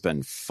offense has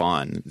been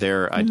fun.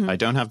 I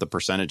don't have the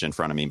percentage in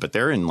front of me, but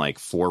they're in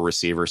 4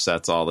 receiver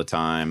sets all the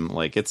time.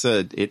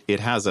 It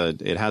has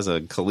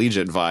a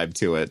collegiate vibe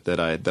to it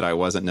that I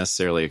wasn't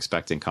necessarily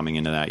expecting coming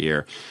into that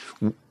year.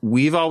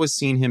 We've always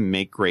seen him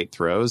make great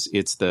throws.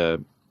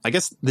 I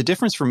guess the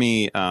difference for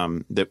me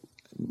that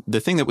the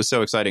thing that was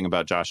so exciting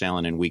about Josh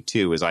Allen in week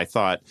 2 is I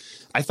thought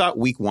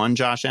week 1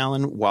 Josh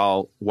Allen,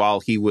 while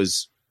he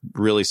was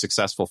really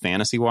successful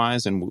fantasy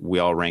wise, and we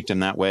all ranked him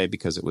that way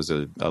because it was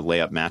a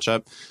layup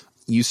matchup,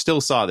 you still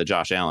saw the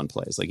Josh Allen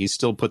plays. He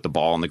still put the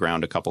ball on the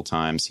ground a couple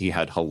times. He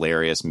had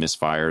hilarious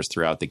misfires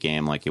throughout the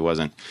game. It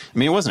wasn't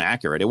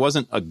accurate. It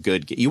wasn't a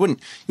good game. You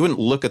wouldn't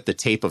look at the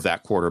tape of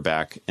that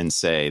quarterback and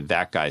say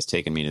that guy's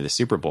taken me to the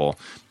Super Bowl.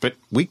 But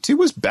week 2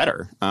 was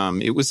better.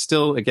 It was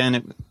still,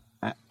 again,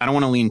 I don't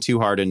want to lean too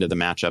hard into the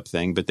matchup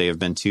thing, but they have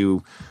been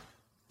two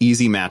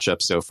easy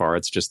matchups so far.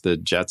 It's just the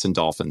Jets and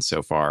Dolphins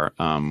so far.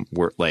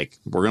 We're going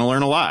to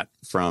learn a lot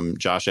from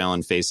Josh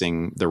Allen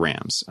facing the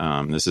Rams.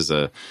 This is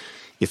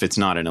if it's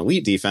not an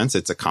elite defense,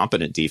 it's a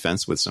competent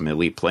defense with some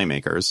elite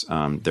playmakers.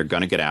 They're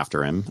going to get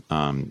after him.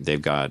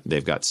 They've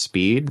got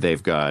speed.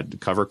 They've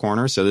got cover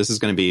corners. So this is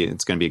going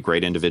to be a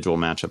great individual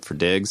matchup for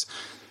Diggs.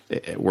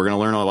 We're going to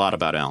learn a lot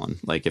about Allen.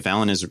 If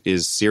Allen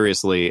is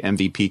seriously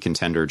MVP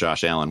contender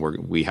Josh Allen,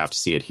 we have to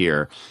see it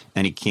here.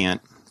 And he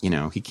can't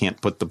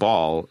put the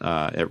ball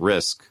at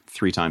risk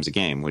 3 times a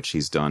game, which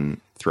he's done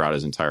throughout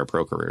his entire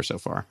pro career so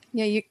far.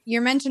 Yeah,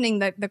 you're mentioning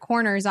the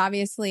corners,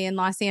 obviously, in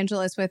Los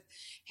Angeles with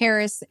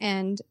Harris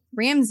and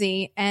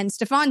Ramsey, and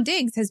Stephon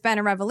Diggs has been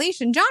a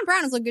revelation. John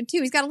Brown has looked good,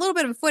 too. He's got a little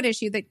bit of a foot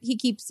issue that he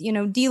keeps,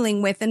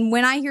 dealing with. And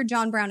when I hear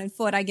John Brown and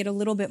foot, I get a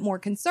little bit more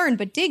concerned.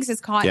 But Diggs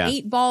has caught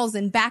 8 balls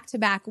in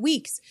back-to-back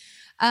weeks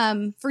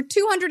for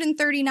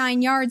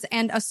 239 yards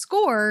and a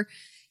score.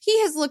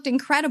 He has looked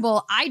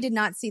incredible. I did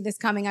not see this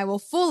coming. I will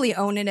fully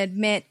own and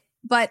admit,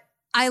 but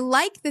I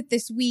like that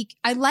this week,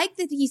 I like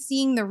that he's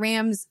seeing the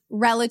Rams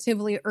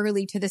relatively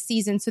early to the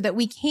season so that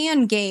we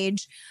can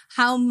gauge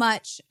how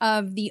much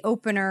of the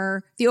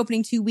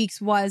opening 2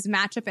 weeks was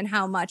matchup and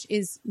how much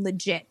is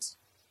legit.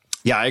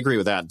 Yeah, I agree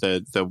with that.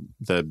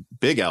 The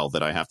big L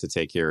that I have to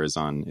take here is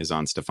on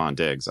Stephon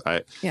Diggs.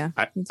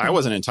 I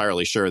wasn't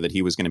entirely sure that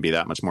he was going to be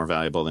that much more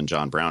valuable than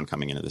John Brown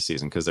coming into the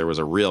season because there was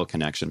a real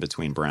connection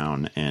between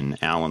Brown and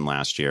Allen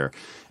last year.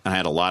 And I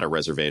had a lot of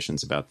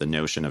reservations about the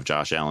notion of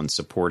Josh Allen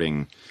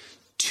supporting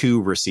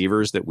 2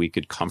 receivers that we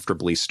could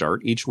comfortably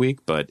start each week,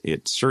 but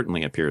it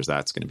certainly appears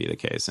that's going to be the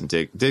case. And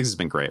Diggs has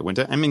been great.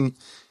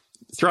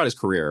 Throughout his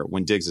career,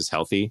 when Diggs is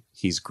healthy,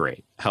 he's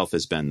great. Health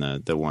has been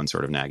the one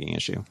sort of nagging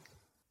issue.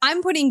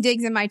 I'm putting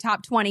Diggs in my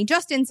top 20,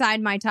 just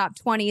inside my top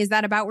 20. Is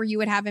that about where you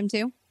would have him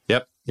too?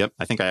 Yep.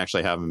 I think I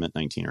actually have him at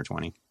 19 or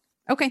 20.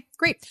 Okay,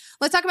 great.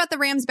 Let's talk about the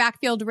Rams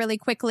backfield really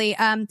quickly.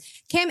 Cam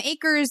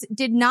Akers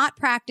did not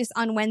practice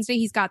on Wednesday.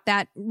 He's got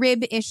that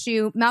rib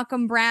issue.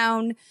 Malcolm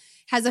Brown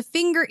has a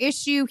finger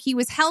issue. He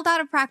was held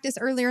out of practice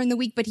earlier in the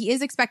week, but he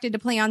is expected to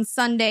play on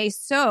Sunday.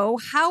 So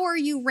how are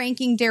you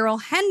ranking Darrell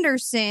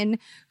Henderson,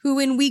 who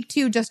in week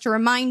 2, just to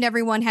remind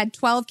everyone, had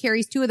 12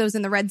 carries, 2 of those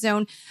in the red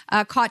zone,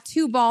 caught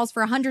 2 balls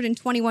for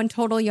 121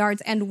 total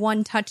yards and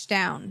 1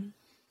 touchdown?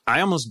 I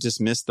almost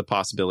dismissed the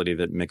possibility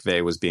that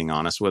McVay was being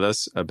honest with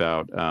us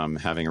about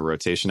having a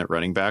rotation at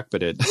running back, but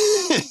because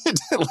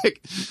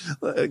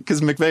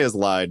McVay has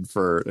lied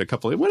for a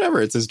couple of, whatever,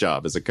 it's his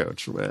job as a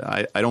coach.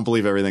 I don't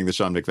believe everything that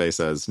Sean McVay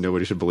says.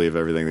 Nobody should believe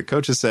everything that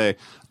coaches say.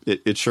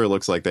 It sure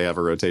looks like they have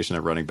a rotation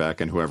at running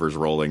back and whoever's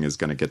rolling is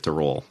going to get to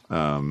roll.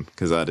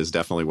 Because that is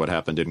definitely what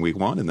happened in week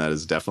 1 and that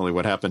is definitely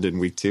what happened in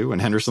week 2.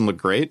 And Henderson looked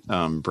great.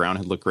 Brown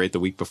had looked great the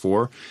week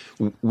before.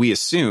 We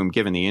assume,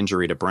 given the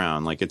injury to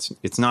Brown,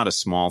 it's not a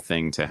small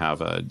thing to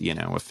have a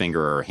finger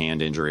or a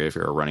hand injury. If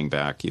you're a running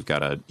back, you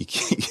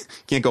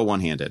can't go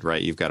one-handed,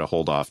 right? You've got to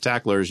hold off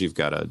tacklers. You've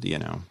got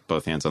to,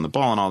 both hands on the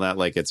ball and all that.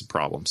 It's a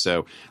problem.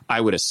 So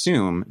I would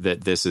assume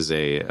that this is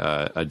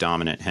a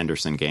dominant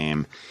Henderson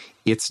game.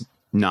 It's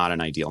not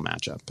an ideal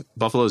matchup.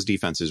 Buffalo's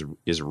defense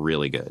is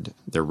really good.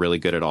 They're really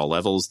good at all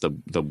levels.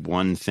 The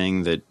one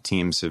thing that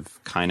teams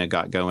have kind of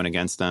got going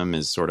against them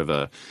is sort of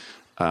the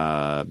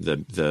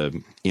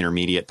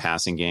intermediate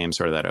passing game,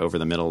 sort of that over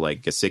the middle.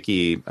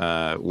 Gesicki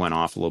went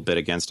off a little bit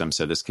against them,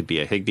 so this could be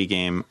a Higbee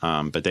game.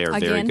 But they are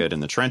very good in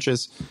the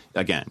trenches.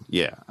 Again,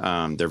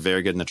 they're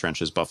very good in the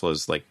trenches.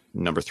 Buffalo's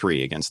number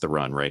 3 against the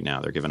run right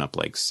now. They're giving up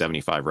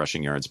 75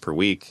 rushing yards per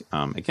week.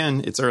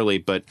 Again, it's early,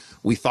 but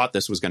we thought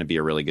this was going to be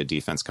a really good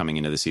defense coming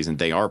into the season.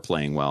 They are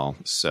playing well,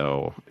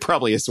 so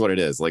probably is what it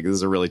is. This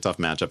is a really tough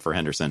matchup for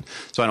Henderson.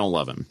 So I don't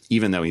love him,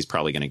 even though he's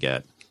probably going to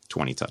get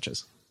 20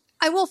 touches.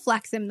 I will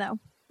flex him, though.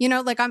 You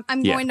know, like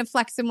I'm going to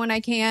flex him when I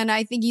can.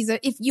 I think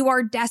if you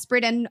are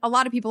desperate, and a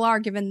lot of people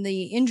are given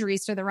the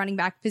injuries to the running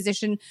back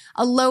position,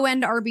 a low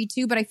end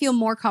RB2, but I feel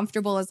more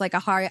comfortable as like a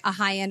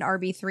high end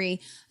RB3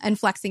 and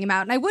flexing him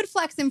out. And I would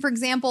flex him, for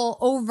example,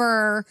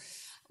 over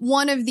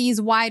one of these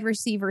wide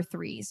receiver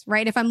threes,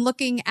 right? If I'm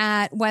looking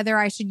at whether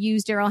I should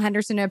use Darrell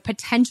Henderson in a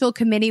potential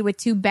committee with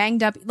two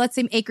banged up, let's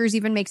say Akers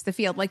even makes the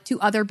field, like two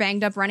other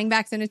banged up running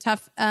backs in a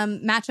tough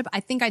matchup,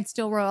 I think I'd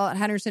still roll out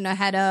Henderson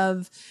ahead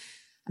of,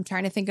 I'm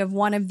trying to think of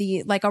one of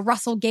the, like a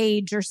Russell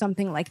Gage or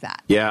something like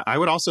that. Yeah, I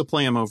would also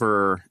play him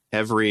over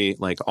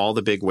all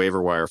the big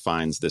waiver wire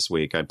finds this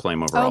week. I'd play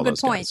him over all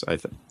those guys.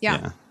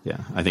 Yeah.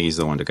 I think he's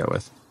the one to go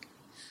with.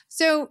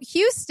 So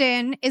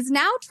Houston is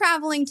now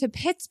traveling to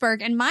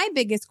Pittsburgh, and my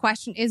biggest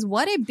question is,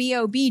 what did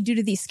BOB do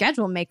to these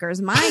schedule makers?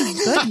 My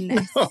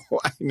goodness.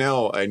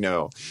 I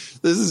know.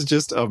 This is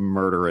just a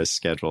murderous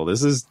schedule.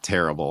 This is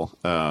terrible.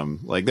 They're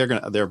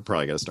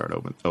probably going to start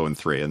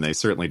 0-3, and they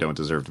certainly don't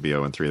deserve to be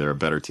 0-3. They're a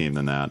better team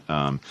than that.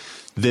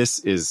 This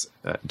is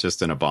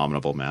just an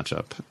abominable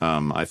matchup.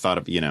 I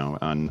thought,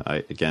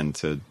 again,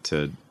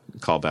 to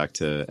call back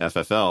to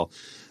FFL.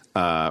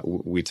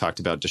 We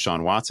talked about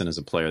Deshaun Watson as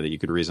a player that you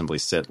could reasonably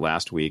sit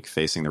last week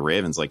facing the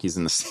Ravens. Like, he's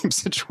in the same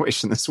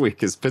situation this week,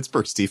 because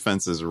Pittsburgh's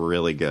defense is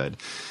really good.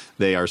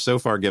 They are so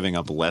far giving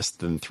up less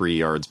than 3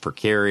 yards per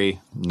carry,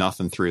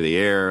 nothing through the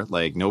air.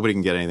 Like, nobody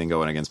can get anything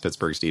going against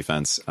Pittsburgh's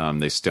defense.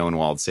 They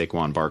stonewalled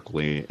Saquon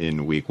Barkley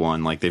in week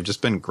 1. Like, they've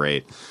just been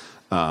great.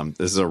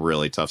 This is a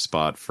really tough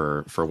spot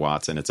for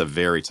Watson. It's a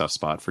very tough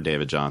spot for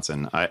David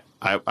Johnson.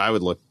 I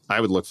would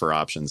look for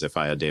options if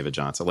I had David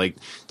Johnson. Like,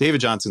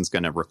 David Johnson's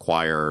going to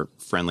require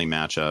friendly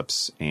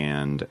matchups,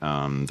 and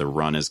the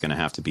run is going to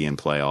have to be in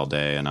play all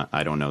day. And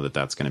I don't know that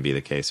that's going to be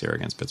the case here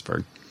against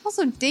Pittsburgh.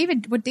 Also,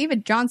 what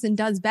David Johnson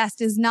does best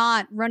is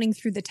not running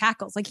through the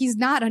tackles. Like, he's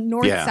not a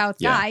north-south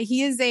guy.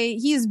 He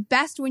is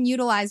best when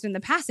utilized in the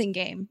passing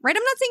game, right?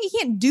 I'm not saying he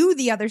can't do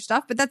the other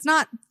stuff, but that's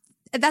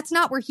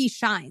not where he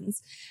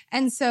shines.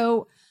 And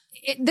so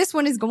this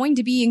one is going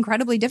to be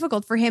incredibly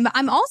difficult for him.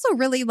 I'm also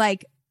really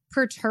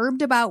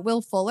perturbed about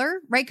Will Fuller,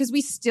 right? Because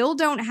we still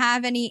don't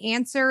have any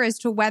answer as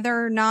to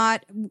whether or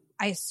not,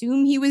 I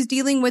assume he was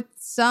dealing with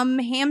some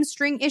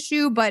hamstring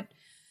issue, but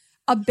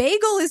a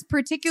bagel is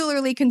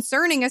particularly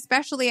concerning,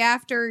 especially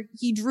after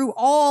he drew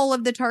all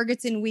of the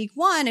targets in week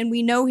 1 and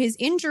we know his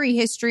injury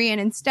history.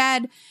 And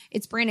instead,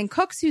 it's Brandon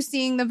Cooks who's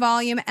seeing the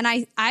volume. And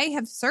I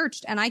have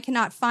searched and I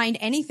cannot find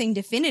anything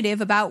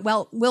definitive about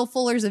Will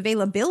Fuller's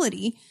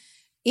availability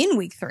in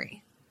week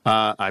 3.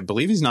 I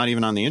believe he's not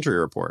even on the injury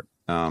report.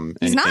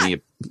 He's not.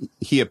 And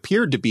he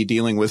appeared to be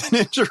dealing with an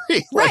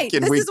injury. Right.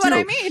 This is what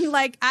I mean.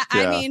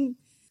 I mean,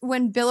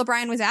 when Bill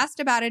O'Brien was asked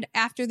about it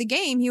after the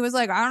game, he was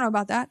like, I don't know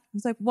about that. I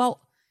was like, well,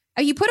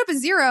 he put up a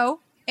 0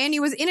 and he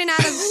was in and out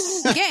of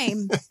the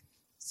game.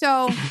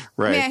 So,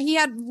 right. Yeah, he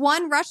had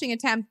 1 rushing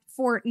attempt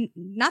for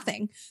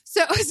nothing.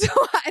 So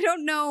I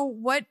don't know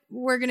what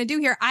we're going to do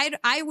here.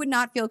 I would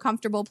not feel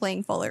comfortable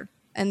playing Fuller.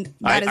 And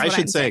that is what I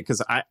should say,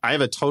 because I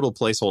have a total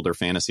placeholder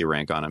fantasy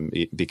rank on him,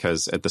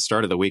 because at the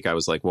start of the week, I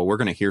was like, well, we're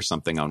going to hear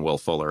something on Will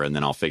Fuller and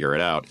then I'll figure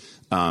it out.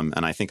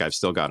 And I think I've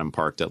still got him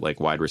parked at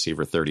wide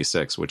receiver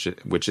 36, which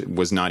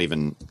was not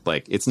even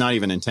it's not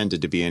even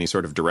intended to be any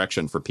sort of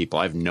direction for people.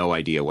 I have no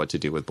idea what to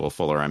do with Will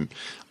Fuller.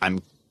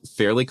 I'm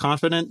fairly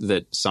confident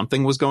that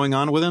something was going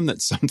on with him,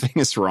 that something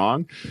is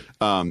wrong.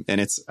 And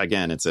it's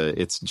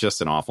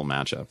just an awful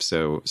matchup.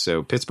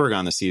 So Pittsburgh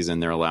on the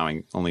season, they're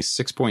allowing only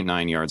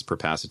 6.9 yards per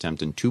pass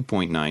attempt and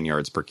 2.9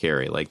 yards per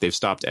carry. They've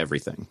stopped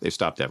everything. They've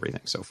stopped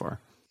everything so far.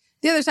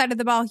 The other side of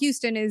the ball,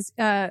 Houston is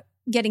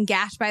getting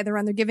gashed by the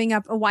run. They're giving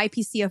up a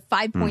YPC of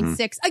 5.6.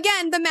 Mm-hmm.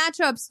 Again, the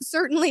matchups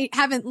certainly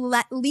haven't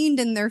leaned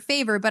in their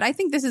favor, but I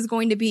think this is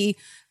going to be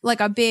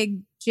a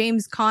big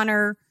James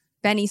Conner,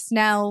 Benny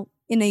Snell,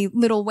 in a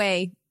little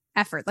way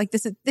effort.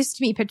 This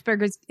to me,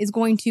 Pittsburgh is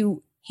going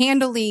to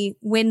handily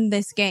win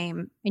this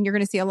game, and you're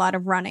going to see a lot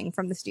of running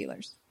from the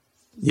Steelers.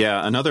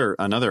 Yeah, another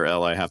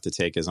L I have to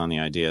take is on the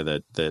idea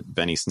that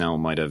Benny Snell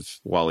might have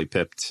Wally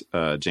pipped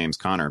James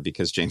Conner,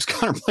 because James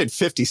Conner played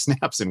 50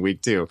 snaps in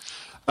week 2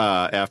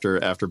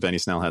 after Benny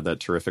Snell had that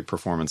terrific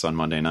performance on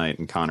Monday night,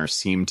 and Conner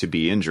seemed to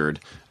be injured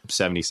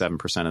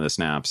 77% of the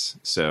snaps.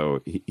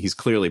 So he's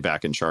clearly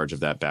back in charge of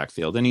that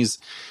backfield, and he's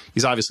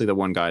obviously the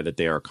one guy that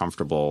they are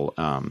comfortable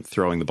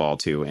throwing the ball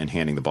to and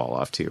handing the ball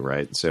off to,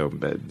 right? So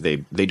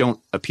they don't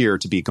appear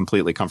to be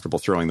completely comfortable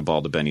throwing the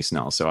ball to Benny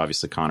Snell. So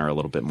obviously Conner a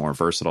little bit more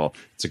versatile.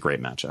 It's a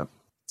great matchup.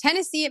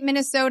 Tennessee at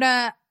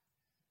Minnesota.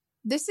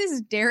 This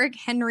is Derrick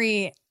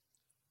Henry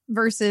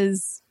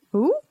versus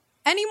who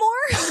anymore?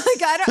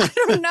 I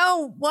don't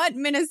know what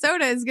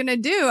Minnesota is going to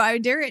do.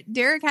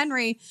 Derrick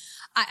Henry.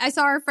 I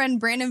saw our friend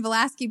Brandon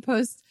Velasquez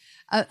post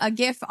a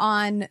GIF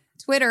on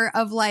Twitter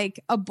of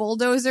a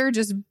bulldozer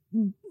just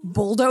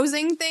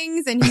bulldozing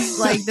things. And he's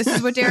like, this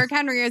is what Derrick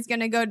Henry is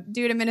going to go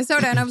do to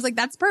Minnesota. And I was like,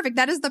 that's perfect.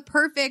 That is the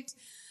perfect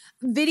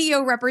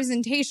video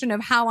representation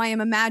of how I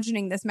am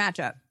imagining this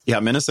matchup. Yeah,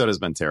 Minnesota's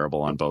been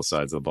terrible on both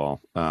sides of the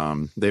ball.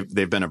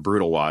 They've been a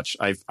brutal watch.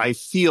 I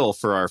feel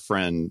for our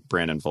friend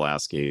Brandon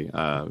Velasquez,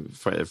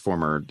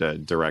 former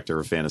director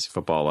of Fantasy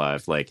Football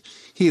Live. Like,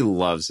 he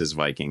loves his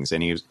Vikings,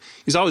 and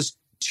he's always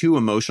too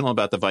emotional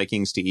about the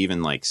Vikings to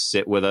even like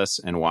sit with us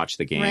and watch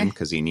the game,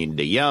 because he needed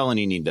to yell and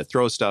he needed to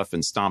throw stuff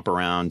and stomp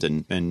around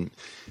and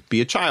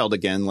be a child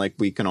again, like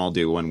we can all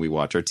do when we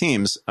watch our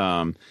teams.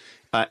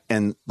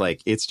 And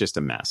like, it's just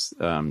a mess.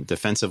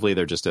 Defensively,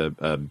 they're just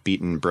a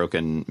beaten,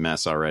 broken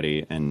mess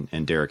already.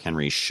 And Derrick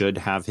Henry should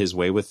have his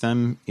way with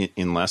them,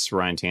 unless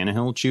Ryan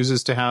Tannehill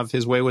chooses to have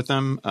his way with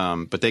them.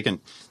 But they can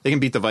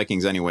beat the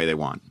Vikings any way they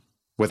want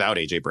without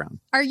AJ Brown.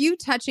 Are you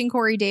touching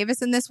Corey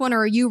Davis in this one, or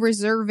are you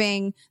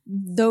reserving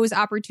those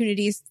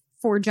opportunities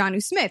for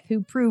Jonnu Smith,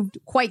 who proved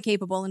quite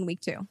capable in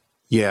week 2?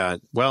 Yeah,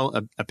 well,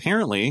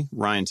 apparently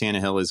Ryan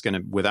Tannehill is going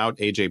to, without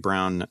AJ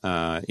Brown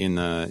on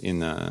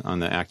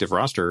the active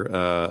roster.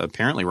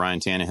 Apparently Ryan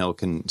Tannehill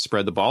can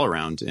spread the ball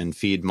around and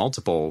feed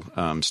multiple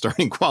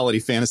starting quality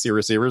fantasy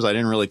receivers. I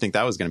didn't really think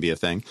that was going to be a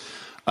thing.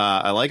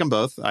 I like them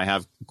both. I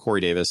have Corey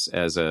Davis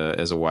as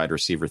a wide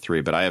receiver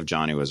 3, but I have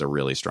Jonnu as a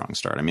really strong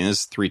start. I mean, this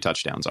is 3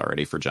 touchdowns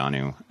already for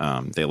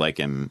Jonnu. They like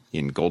him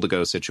in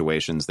goal-to-go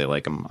situations. They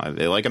like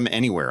him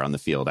anywhere on the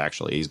field.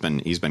 Actually, he's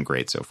been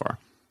great so far.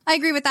 I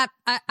agree with that.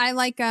 I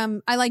like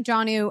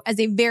Jonnu as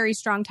a very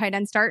strong tight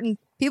end start, and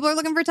people are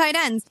looking for tight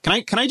ends.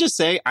 Can I just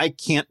say, I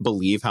can't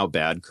believe how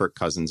bad Kirk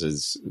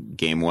Cousins'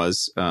 game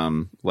was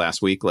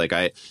last week. Like,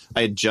 I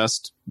had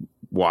just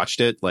watched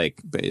it,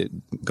 like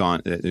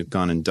gone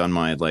and done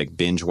my like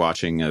binge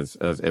watching of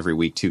every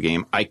week 2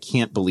 game. I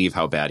can't believe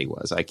how bad he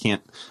was. I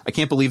can't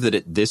believe that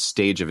at this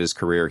stage of his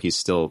career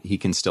he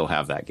can still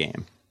have that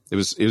game. It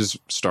was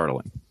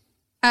startling.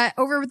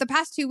 Over the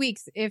past 2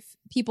 weeks, if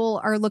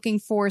people are looking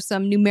for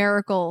some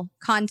numerical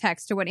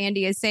context to what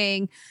Andy is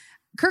saying,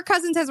 Kirk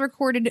Cousins has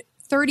recorded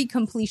 30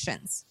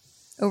 completions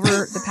over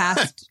the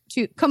past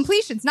 2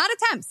 completions, not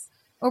attempts,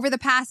 over the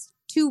past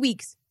 2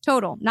 weeks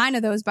total. 9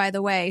 of those, by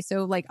the way,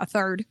 so like a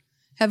third,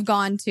 have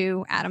gone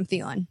to Adam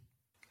Thielen.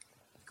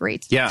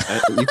 Great. Yeah,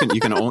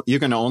 you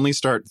can only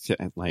start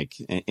like,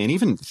 and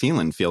even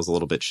Thielen feels a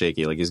little bit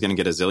shaky. Like, he's going to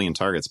get a zillion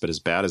targets, but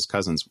as bad as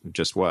Cousins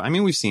just was. I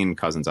mean, we've seen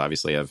Cousins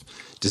obviously have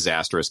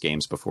disastrous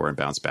games before and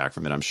bounce back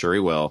from it. I'm sure he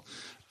will.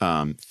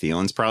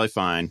 Thielen's probably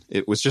fine.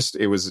 It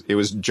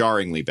was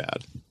jarringly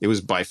bad. It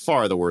was by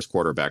far the worst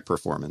quarterback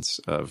performance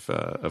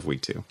of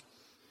week 2.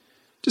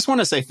 Just want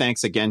to say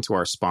thanks again to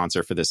our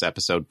sponsor for this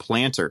episode,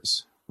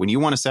 Planters. When you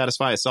want to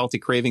satisfy a salty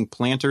craving,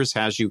 Planters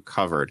has you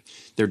covered.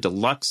 Their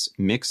deluxe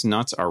mixed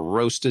nuts are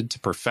roasted to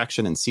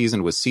perfection and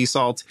seasoned with sea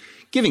salt,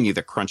 giving you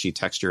the crunchy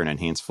texture and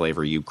enhanced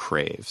flavor you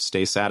crave.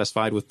 Stay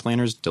satisfied with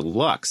Planters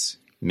deluxe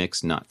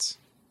mixed nuts.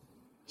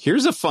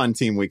 Here's a fun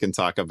team we can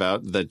talk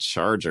about, the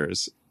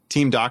Chargers.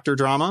 Team doctor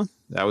drama.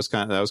 That was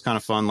kind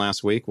of fun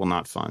last week. Well,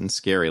 not fun,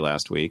 scary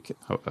last week.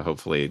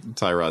 Hopefully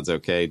Tyrod's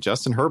okay.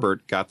 Justin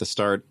Herbert got the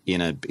start in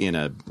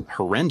a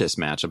horrendous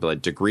matchup, a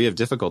degree of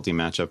difficulty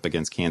matchup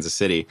against Kansas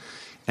City,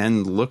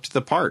 and looked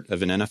the part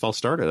of an NFL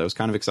starter. That was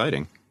kind of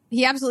exciting.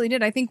 He absolutely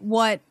did. I think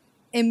what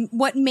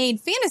made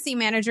fantasy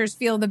managers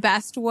feel the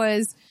best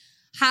was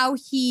how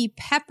he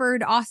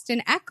peppered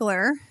Austin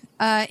Eckler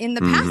in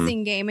the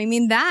passing game. I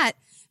mean,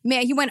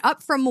 he went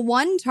up from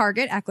 1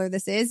 target, Eckler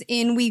this is,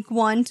 in week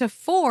 1 to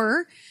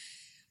 4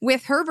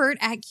 with Herbert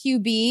at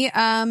QB.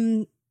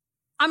 I'm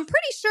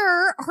pretty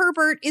sure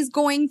Herbert is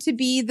going to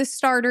be the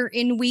starter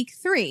in week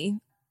 3.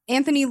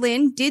 Anthony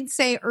Lynn did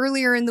say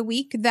earlier in the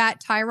week that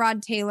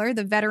Tyrod Taylor,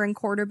 the veteran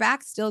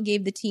quarterback, still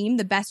gave the team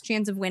the best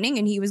chance of winning,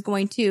 and he was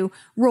going to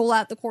roll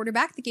out the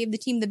quarterback that gave the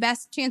team the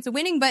best chance of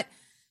winning. But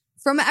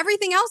from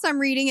everything else I'm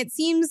reading, it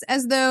seems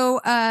as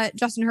though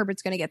Justin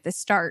Herbert's going to get this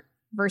start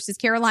versus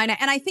Carolina.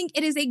 And I think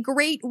it is a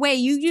great way.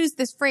 You used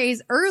this phrase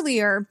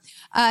earlier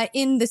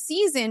in the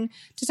season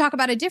to talk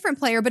about a different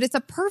player, but it's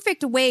a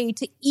perfect way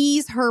to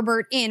ease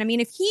Herbert in. I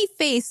mean, if he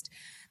faced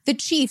the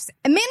Chiefs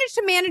and managed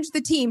to manage the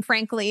team,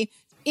 frankly,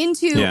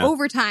 into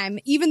overtime,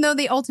 even though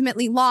they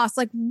ultimately lost,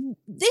 like,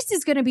 this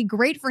is going to be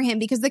great for him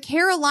because the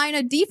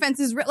Carolina defense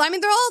is, they're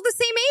all the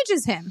same age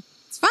as him.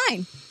 It's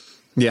fine.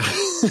 Yeah,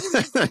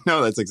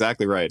 no, that's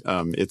exactly right.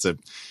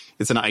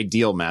 It's an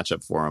ideal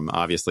matchup for him.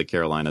 Obviously,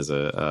 Carolina's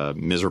a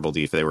miserable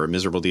defense. They were a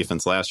miserable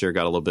defense last year,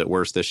 got a little bit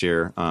worse this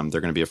year.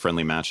 They're going to be a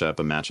friendly matchup,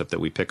 a matchup that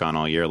we pick on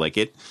all year. Like,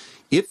 it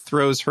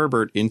throws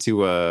Herbert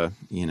into I'm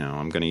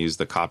going to use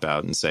the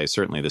cop-out and say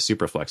certainly the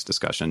Superflex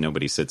discussion.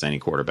 Nobody sits any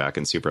quarterback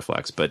in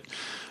Superflex, but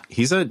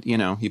he's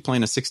he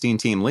playing a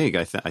 16-team league.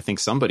 I think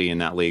somebody in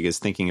that league is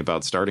thinking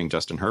about starting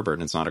Justin Herbert,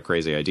 and it's not a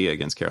crazy idea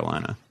against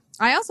Carolina.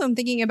 I also am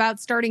thinking about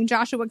starting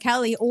Joshua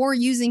Kelly or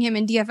using him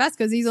in DFS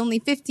because he's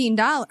only he's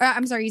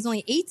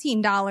only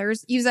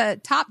 $18. He was a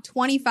top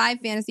 25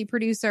 fantasy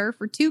producer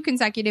for 2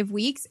 consecutive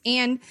weeks,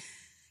 and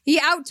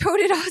he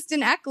out-toted Austin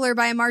Eckler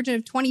by a margin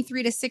of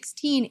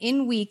 23-16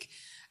 in week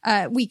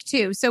week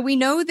 2. So we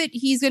know that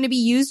he's going to be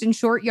used in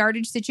short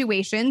yardage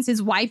situations.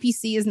 His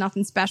YPC is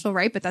nothing special,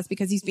 right? But that's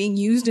because he's being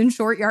used in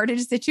short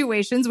yardage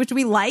situations, which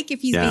we like.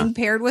 If he's being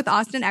paired with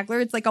Austin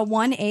Ekeler, it's like a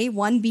 1A,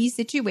 1B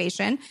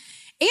situation. And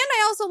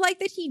I also like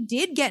that he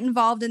did get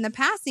involved in the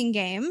passing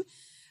game.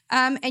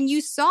 And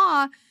you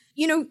saw,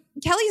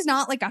 Kelly's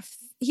not like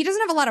he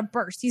doesn't have a lot of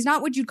burst. He's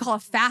not what you'd call a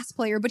fast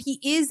player, but he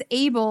is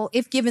able,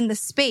 if given the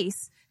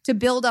space, to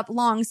build up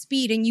long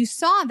speed. And you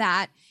saw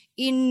that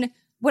in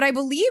what I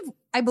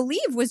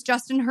believe was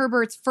Justin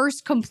Herbert's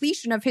first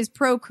completion of his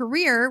pro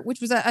career,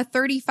 which was a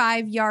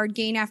 35-yard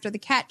gain after the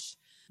catch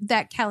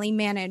that Kelly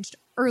managed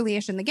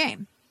early-ish in the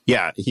game.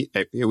 Yeah,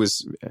 it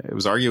was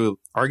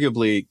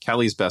arguably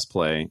Kelly's best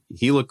play.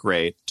 He looked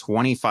great,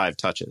 25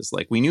 touches.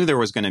 Like, we knew there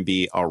was going to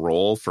be a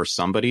role for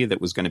somebody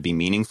that was going to be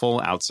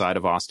meaningful outside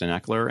of Austin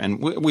Ekeler.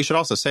 And we should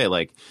also say,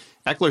 like,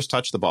 Eckler's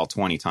touched the ball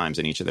 20 times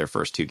in each of their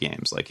first 2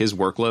 games. Like, his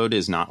workload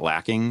is not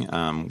lacking.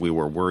 We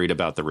were worried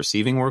about the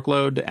receiving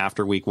workload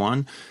after week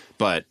 1,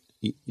 but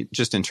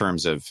just in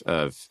terms of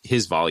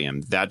his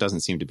volume, that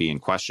doesn't seem to be in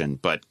question.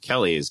 But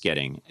Kelly is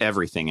getting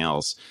everything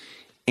else.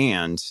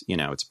 And,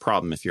 it's a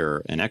problem if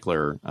you're an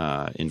Ekeler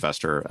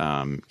investor.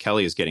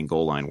 Kelly is getting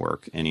goal line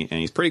work, and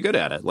he's pretty good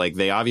at it. Like,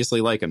 they obviously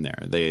like him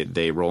there.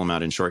 They roll him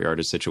out in short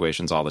yardage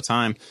situations all the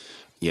time.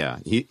 Yeah,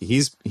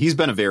 he's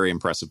been a very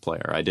impressive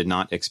player. I did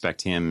not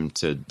expect him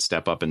to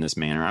step up in this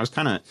manner. I was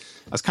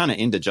kind of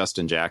into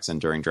Justin Jackson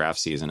during draft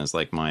season as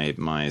like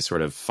my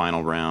sort of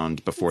final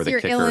round before the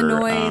kicker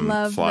Illinois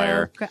love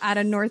flyer out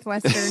of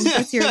Northwestern.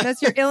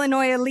 That's your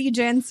Illinois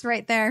allegiance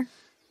right there.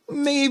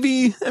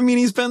 Maybe. I mean,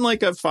 he's been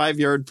like a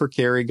 5-yard per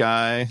carry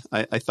guy.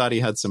 I thought he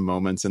had some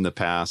moments in the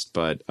past,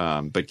 but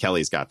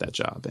Kelly's got that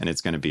job, and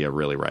it's going to be a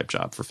really ripe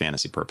job for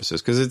fantasy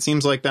purposes, because it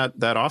seems like that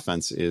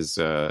offense is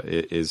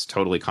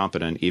totally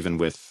competent, even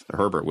with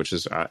Herbert, which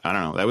is, I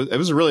don't know. It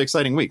was a really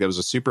exciting week. That was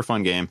a super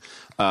fun game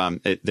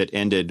that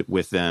ended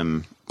with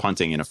them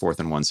punting in a 4th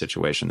and 1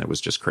 situation that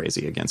was just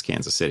crazy against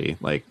Kansas City.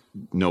 Like,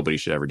 nobody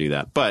should ever do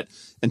that. But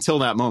until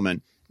that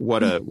moment,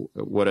 what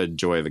a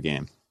joy of a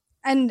game.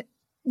 And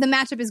the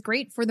matchup is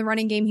great for the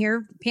running game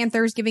here.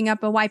 Panthers giving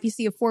up a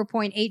YPC of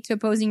 4.8 to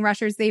opposing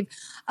rushers. They've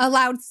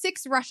allowed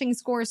 6 rushing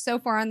scores so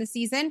far on the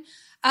season.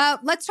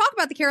 Let's talk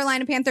about the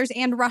Carolina Panthers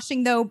and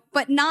rushing, though,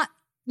 but not,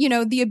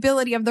 the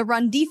ability of the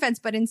run defense,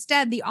 but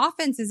instead the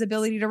offense's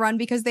ability to run,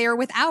 because they are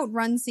without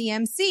Run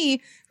CMC,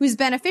 who's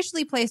been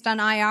officially placed on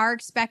IR,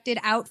 expected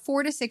out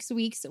 4 to 6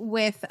 weeks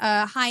with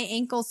a high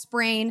ankle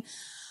sprain.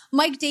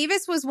 Mike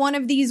Davis was one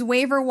of these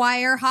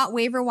hot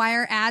waiver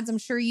wire ads. I'm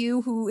sure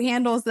you, who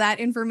handles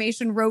that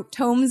information, wrote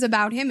tomes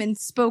about him and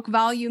spoke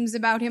volumes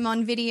about him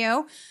on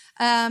video.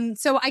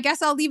 So I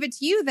guess I'll leave it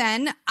to you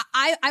then.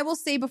 I will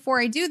say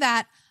before I do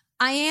that,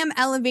 I am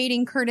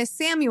elevating Curtis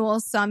Samuel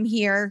some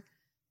here.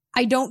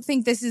 I don't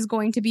think this is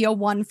going to be a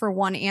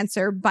 1-for-1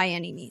 answer by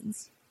any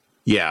means.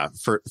 Yeah,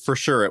 for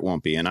sure it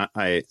won't be. And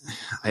I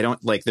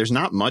don't like, there's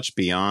not much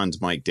beyond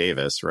Mike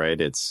Davis, right?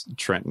 It's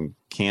Trenton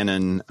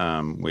Cannon.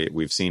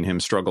 We've seen him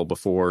struggle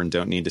before and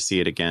don't need to see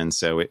it again.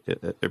 So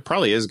it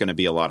probably is going to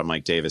be a lot of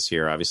Mike Davis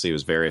here. Obviously, he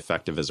was very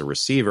effective as a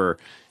receiver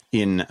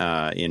in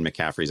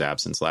McCaffrey's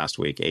absence last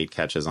week. 8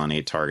 catches on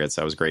 8 targets.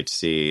 That was great to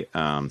see.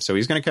 So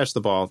he's going to catch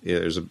the ball.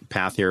 There's a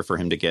path here for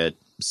him to get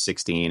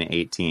 16,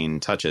 18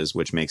 touches,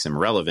 which makes him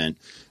relevant.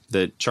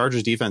 The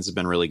Chargers defense has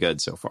been really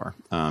good so far.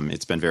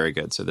 It's been very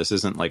good. So this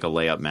isn't like a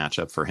layup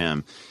matchup for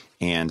him.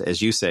 And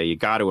as you say, you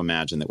got to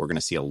imagine that we're going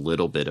to see a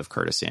little bit of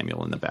Curtis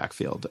Samuel in the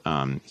backfield.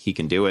 He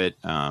can do it.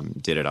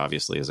 Did it,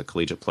 obviously, as a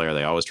collegiate player.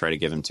 They always try to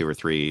give him 2 or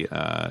 3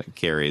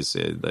 carries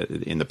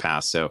in the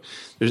past. So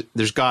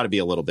there's got to be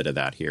a little bit of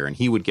that here. And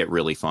he would get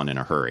really fun in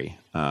a hurry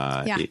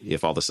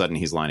if all of a sudden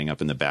he's lining up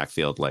in the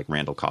backfield like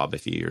Randall Cobb a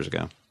few years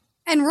ago.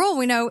 And Rule,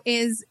 we know,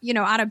 is,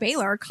 out of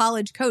Baylor, a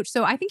college coach.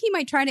 So I think he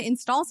might try to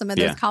install some of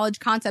those college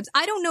concepts.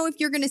 I don't know if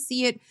you're going to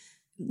see it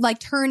like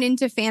turn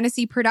into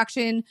fantasy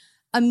production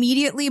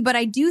immediately, but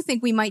I do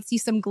think we might see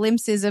some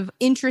glimpses of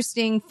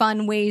interesting,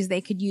 fun ways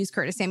they could use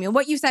Curtis Samuel.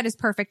 What you said is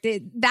perfect.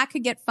 That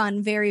could get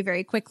fun very,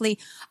 very quickly.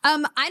 I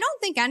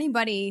don't think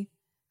anybody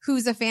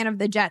who's a fan of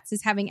the Jets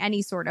is having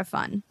any sort of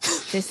fun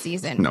this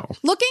season. No.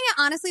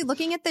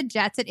 Looking at the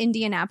Jets at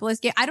Indianapolis,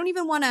 I don't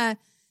even want to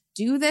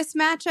do this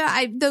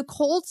matchup. The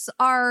Colts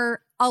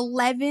are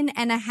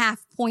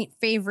 11.5-point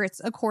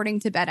favorites according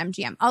to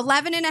BetMGM.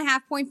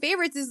 11.5-point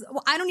favorites is,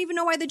 I don't even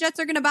know why the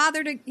Jets are going to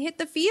bother to hit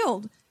the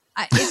field.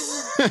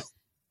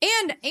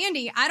 And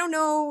Andy, I don't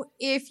know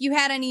if you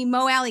had any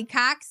Mo Alley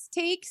Cox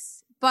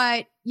takes,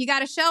 but you got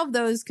to shelve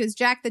those because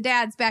Jack the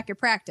Dad's back at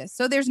practice.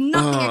 So there's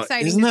nothing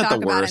exciting to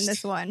talk about in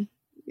this one.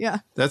 Yeah,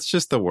 that's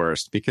just the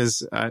worst,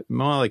 because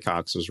Mo Alley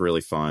Cox was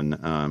really fun.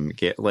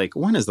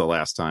 When is the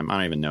last time? I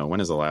don't even know.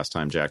 When is the last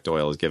time Jack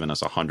Doyle has given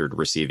us 100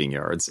 receiving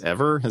yards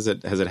ever? Has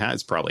it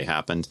it's probably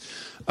happened.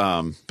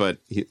 But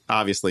he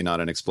obviously not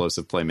an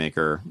explosive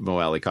playmaker.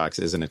 Mo Alley Cox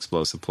is an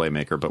explosive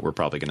playmaker, but we're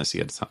probably going to see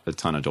a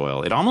ton of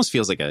Doyle. It almost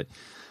feels like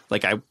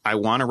I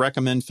want to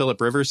recommend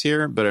Phillip Rivers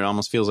here, but it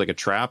almost feels like a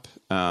trap.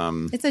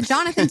 It's a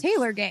Jonathan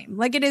Taylor game.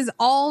 Like, it is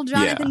all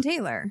Jonathan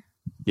Taylor.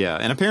 Yeah,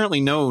 and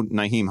apparently no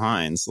Nyheim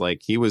Hines.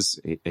 Like he was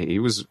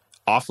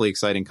awfully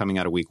exciting coming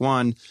out of week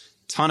 1.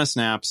 Ton of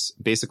snaps,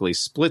 basically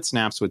split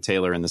snaps with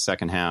Taylor in the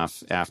second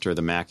half after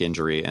the Mac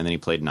injury, and then he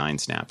played 9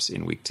 snaps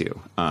in week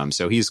 2.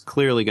 So he's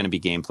clearly going to be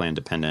game plan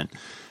dependent.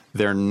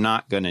 They're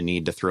not going to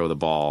need to throw the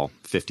ball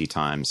 50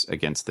 times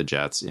against the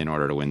Jets in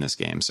order to win this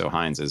game. So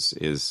Hines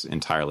is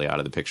entirely out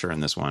of the picture in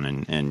this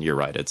one, and you're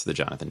right, it's the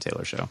Jonathan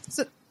Taylor show.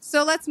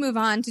 So let's move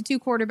on to 2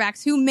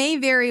 quarterbacks who may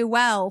very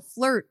well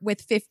flirt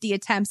with 50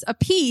 attempts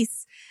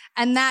apiece,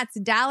 and that's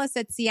Dallas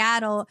at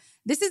Seattle.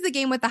 This is the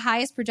game with the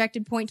highest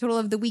projected point total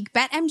of the week.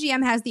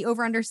 BetMGM has the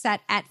over-under set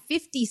at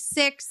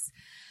 56.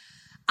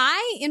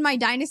 I, in my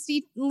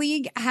dynasty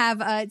league,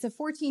 have it's a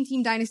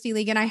 14-team dynasty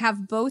league, and I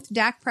have both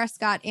Dak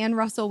Prescott and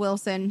Russell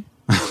Wilson.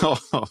 Oh,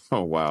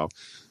 wow.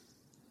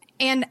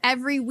 And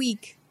every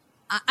week,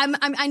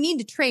 I need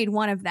to trade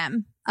one of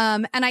them.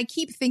 And I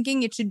keep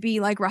thinking it should be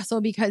like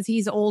Russell because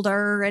he's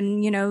older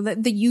and, you know,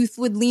 the youth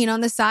would lean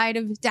on the side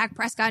of Dak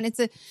Prescott.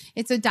 And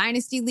it's a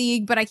dynasty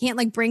league, but I can't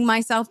like bring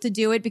myself to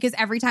do it because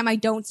every time I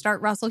don't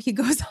start Russell, he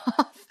goes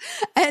off.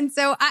 And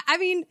so, I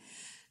mean,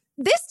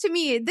 this to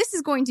me, this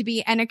is going to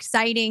be an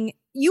exciting,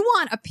 you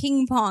want a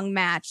ping pong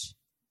match.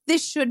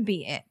 This should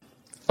be it.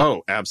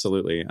 Oh,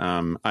 absolutely.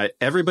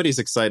 Everybody's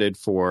excited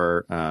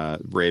for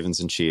Ravens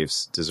and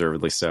Chiefs,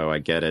 deservedly so. I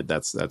get it.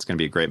 That's going to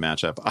be a great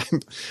matchup.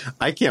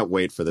 I can't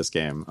wait for this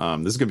game.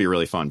 This is going to be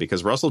really fun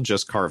because Russell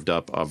just carved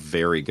up a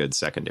very good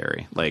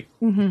secondary, like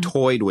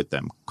toyed with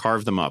them,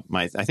 carved them up.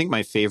 I think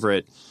my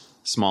favorite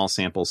small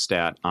sample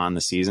stat on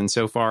the season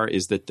so far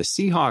is that the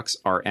Seahawks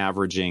are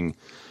averaging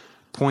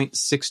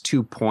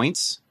 0.62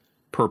 points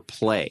per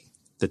play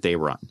that they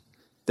run.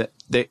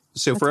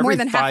 So for every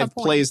 5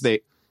 plays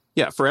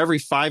for every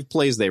 5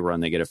 plays they run,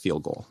 they get a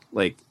field goal.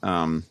 Like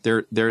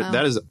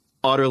that is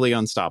utterly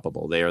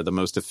unstoppable. They are the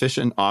most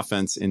efficient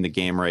offense in the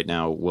game right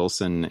now.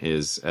 Wilson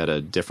is at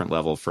a different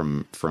level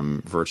from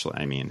virtually.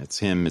 I mean, it's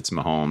him, it's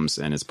Mahomes,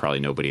 and it's probably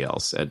nobody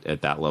else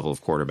at that level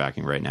of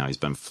quarterbacking right now. He's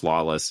been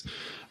flawless.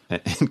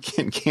 And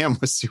Cam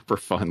was super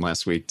fun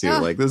last week too.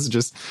 Like this is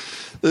just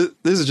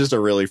a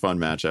really fun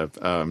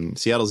matchup.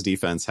 Seattle's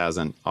defense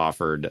hasn't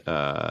offered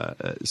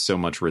so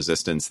much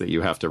resistance that you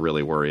have to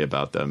really worry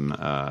about them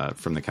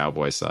from the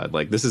Cowboys side.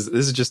 Like this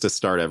is just a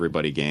start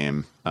everybody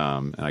game,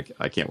 and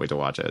I can't wait to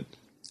watch it.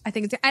 I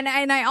think it's, and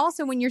I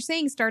also, when you're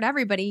saying start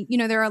everybody, you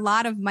know, there are a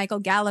lot of Michael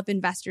Gallup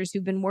investors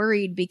who've been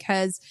worried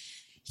because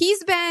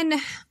he's been.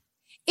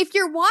 If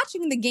you're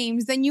watching the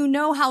games, then you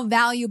know how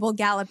valuable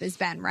Gallup has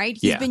been, right?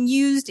 He's been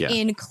used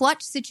in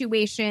clutch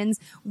situations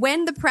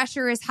when the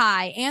pressure is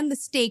high and the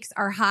stakes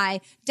are high.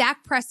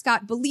 Dak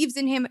Prescott believes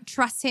in him,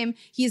 trusts him.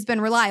 He has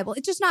been reliable.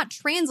 It's just not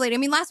translating. I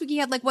mean, last week he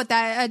had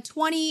a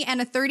 20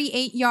 and a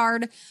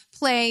 38-yard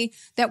play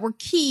that were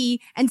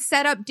key and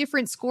set up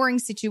different scoring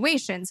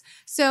situations.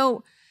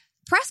 So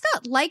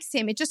Prescott likes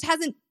him. It just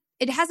hasn't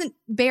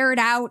bared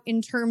out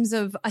in terms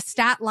of a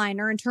stat line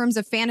or in terms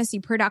of fantasy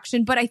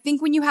production. But I think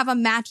when you have a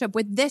matchup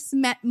with this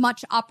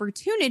much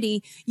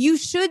opportunity, you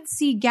should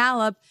see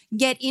Gallup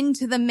get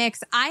into the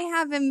mix. I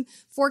have him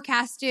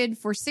forecasted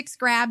for 6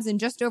 grabs and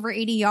just over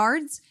 80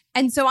 yards.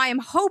 And so I am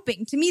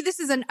hoping, to me, this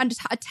is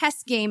a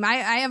test game. I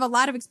have a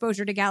lot of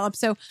exposure to Gallup.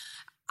 So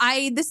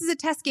this is a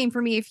test game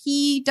for me. If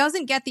he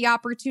doesn't get the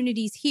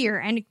opportunities here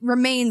and it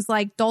remains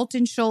like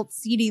Dalton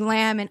Schultz, CeeDee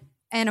Lamb,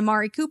 and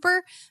Amari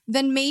Cooper,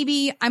 then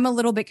maybe I'm a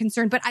little bit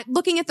concerned. But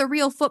looking at the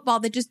real football,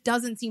 that just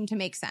doesn't seem to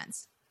make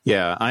sense.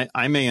 Yeah,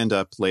 I may end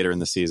up later in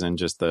the season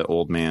just the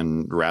old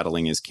man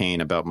rattling his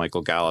cane about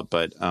Michael Gallup.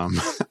 But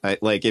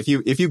if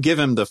you give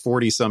him the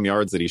 40-some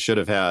yards that he should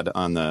have had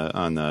on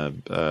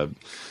the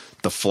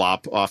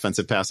flop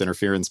offensive pass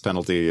interference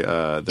penalty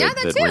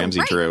that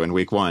Ramsey drew in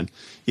week 1.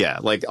 Yeah,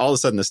 like all of a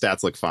sudden the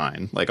stats look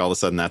fine. Like all of a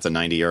sudden that's a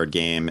 90-yard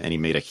game and he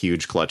made a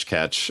huge clutch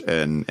catch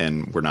and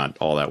we're not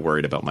all that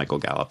worried about Michael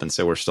Gallup. And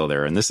so we're still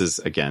there. And this is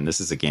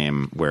a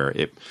game where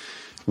it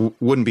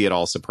wouldn't be at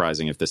all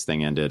surprising if this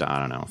thing ended, I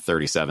don't know,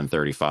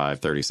 37-35,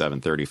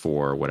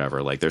 37-34,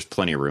 whatever. Like there's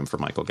plenty of room for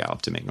Michael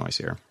Gallup to make noise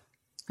here.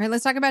 All right,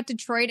 let's talk about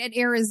Detroit at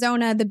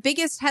Arizona. The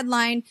biggest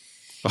headline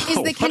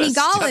is the Kenny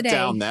Golladay. Step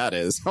down that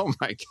is. Oh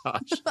my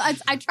gosh.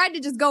 I tried to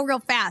just go real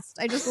fast.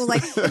 I just was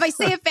like, if I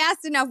say it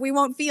fast enough, we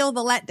won't feel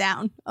the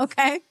letdown.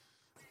 Okay.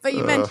 But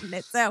you mentioned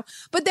it. So,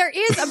 but there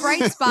is a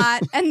bright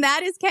spot, and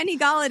that is Kenny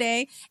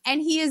Golladay, and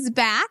he is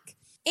back.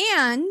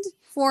 And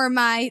for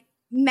my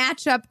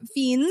matchup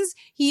fiends,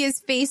 he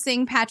is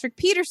facing Patrick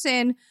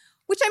Peterson,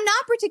 which I'm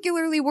not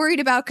particularly worried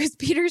about because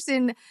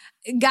Peterson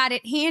got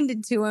it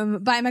handed to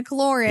him by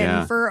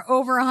McLaurin for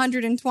over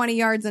 120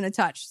 yards and a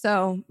touch.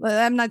 So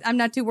I'm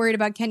not too worried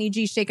about Kenny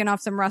G shaking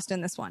off some rust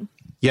in this one.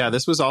 Yeah,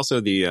 this was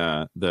also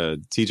the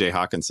TJ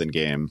Hawkinson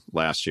game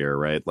last year,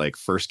 right? Like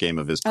first game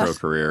of his pro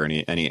career,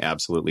 and he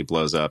absolutely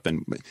blows up.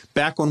 And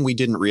back when we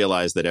didn't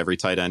realize that every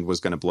tight end was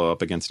going to blow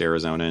up against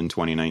Arizona in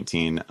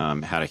 2019,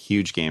 had a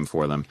huge game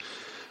for them.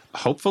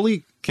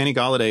 Hopefully Kenny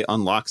Golladay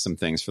unlocked some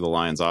things for the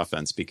Lions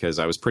offense, because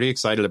I was pretty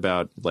excited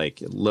about, like,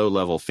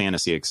 low-level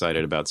fantasy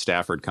excited about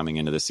Stafford coming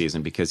into the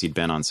season because he'd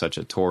been on such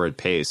a torrid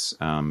pace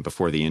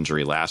before the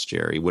injury last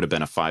year. He would have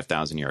been a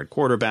 5,000-yard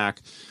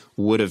quarterback,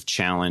 would have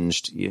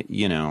challenged,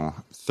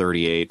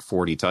 38,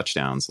 40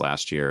 touchdowns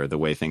last year, the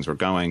way things were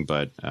going,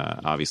 but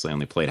obviously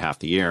only played half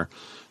the year.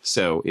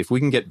 So if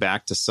we can get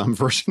back to some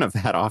version of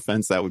that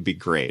offense, that would be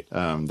great.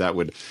 That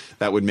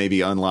would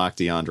maybe unlock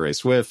DeAndre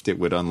Swift. It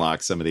would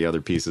unlock some of the other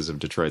pieces of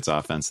Detroit's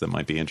offense that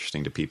might be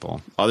interesting to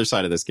people. Other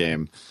side of this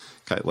game,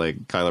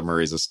 like Kyler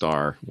Murray's a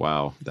star.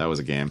 Wow, that was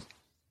a game.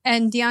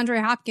 And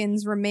DeAndre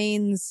Hopkins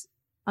remains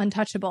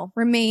untouchable,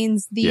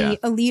 remains the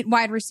elite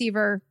wide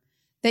receiver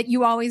that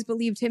you always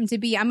believed him to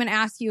be. I'm going to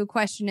ask you a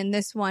question in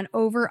this one.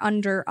 Over,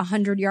 under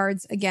 100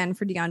 yards again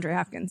for DeAndre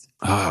Hopkins.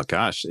 Oh,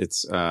 gosh.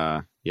 It's,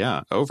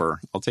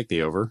 over. I'll take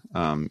the over.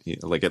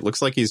 It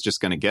looks like he's just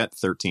going to get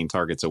 13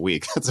 targets a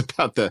week. It's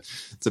about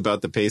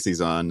the pace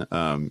he's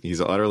on. He's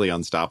utterly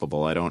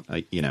unstoppable.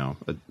 A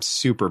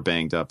super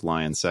banged up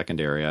Lions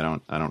secondary. I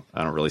don't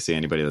really see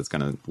anybody that's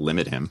going to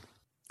limit him.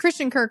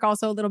 Christian Kirk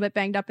also a little bit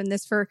banged up in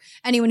this. For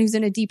anyone who's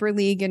in a deeper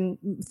league and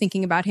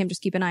thinking about him,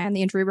 just keep an eye on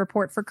the injury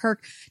report for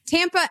Kirk.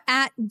 Tampa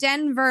at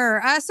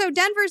Denver. So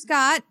Denver's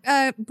got,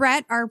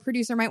 Brett, our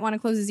producer, might want to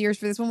close his ears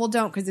for this one. Well,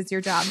 don't, because it's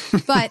your job,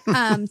 but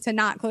to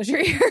not close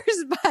your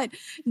ears. But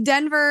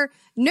Denver,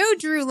 no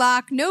Drew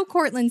Lock, no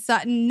Cortland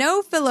Sutton,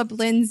 no Phillip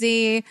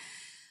Lindsay.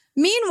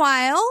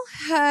 Meanwhile,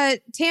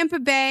 Tampa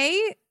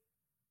Bay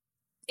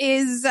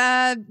is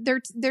they're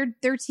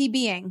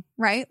TBing,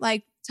 right?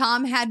 Like,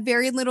 Tom had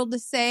very little to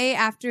say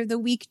after the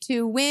week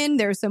 2 win.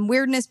 There's some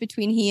weirdness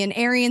between he and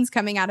Arians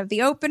coming out of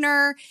the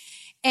opener,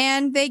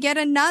 and they get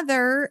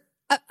another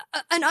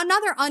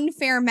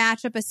unfair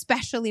matchup,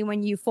 especially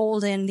when you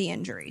fold in the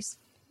injuries.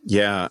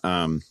 Yeah,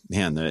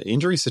 man, the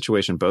injury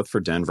situation both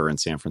for Denver and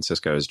San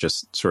Francisco is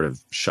just sort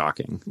of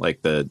shocking.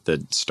 Like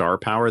the star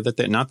power that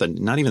they not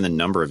even the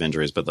number of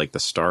injuries, but like the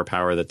star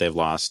power that they've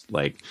lost.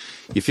 Like,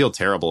 you feel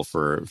terrible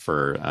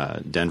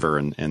for Denver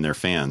and their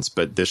fans,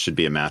 but this should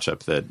be a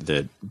matchup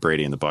that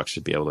Brady and the Bucs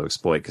should be able to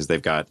exploit, because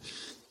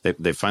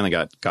they've finally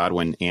got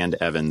Godwin and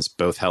Evans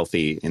both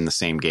healthy in the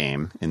same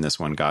game. In this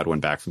one, Godwin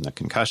back from the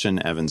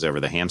concussion, Evans over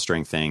the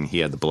hamstring thing. He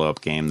had the blow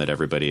up game that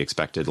everybody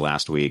expected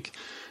last week.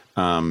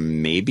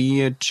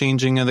 Maybe a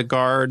changing of the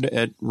guard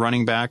at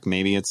running back.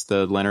 Maybe it's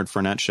the Leonard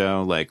Fournette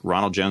show. Like,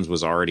 Ronald Jones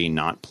was already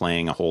not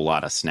playing a whole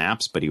lot of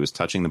snaps, but he was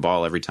touching the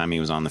ball every time he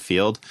was on the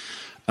field.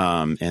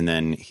 And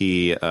then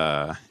he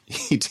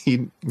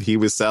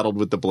was saddled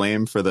with the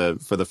blame for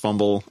the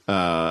fumble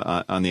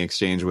on the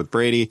exchange with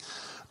Brady.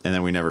 And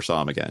then we never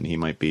saw him again. He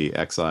might be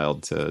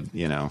exiled to,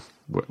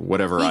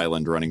 whatever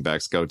island running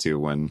backs go to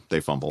when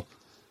they fumble.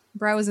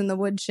 Bro was in the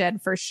woodshed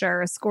for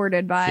sure,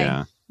 escorted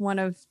by one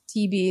of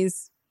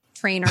TB's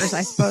trainers,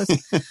 I suppose.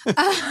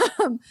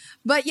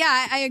 But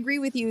yeah, I agree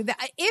with you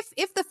that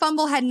if the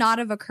fumble had not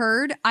have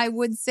occurred, I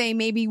would say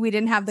maybe we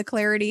didn't have the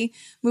clarity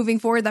moving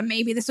forward that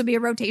maybe this will be a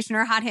rotation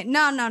or a hot hit.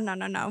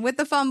 No. With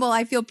the fumble,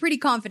 I feel pretty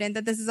confident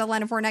that this is a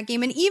Leonard Fournette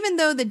game. And even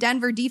though the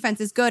Denver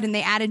defense is good and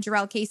they added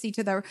Jarrell Casey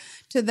to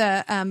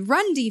the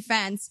run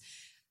defense,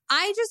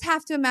 I just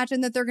have to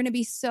imagine that they're going to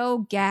be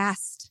so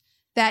gassed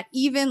that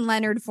even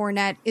Leonard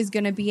Fournette is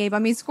going to be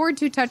able, he scored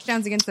 2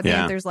 touchdowns against the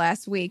Panthers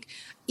last week.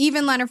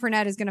 Even Leonard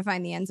Fournette is going to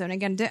find the end zone.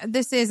 Again,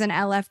 this is an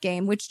LF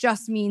game, which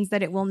just means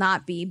that it will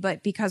not be,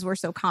 but because we're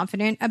so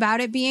confident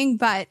about it being.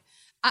 But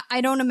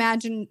I don't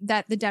imagine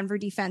that the Denver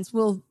defense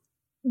will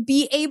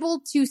be able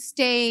to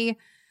stay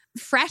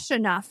fresh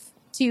enough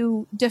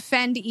to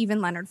defend even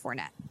Leonard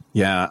Fournette.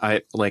 Yeah,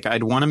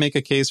 I'd want to make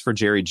a case for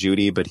Jerry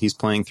Jeudy, but he's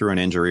playing through an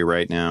injury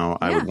right now.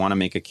 I would want to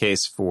make a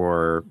case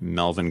for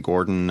Melvin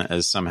Gordon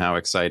as somehow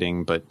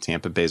exciting, but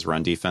Tampa Bay's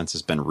run defense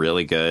has been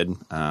really good.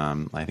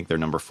 I think they're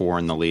number 4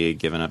 in the league,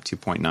 giving up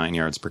 2.9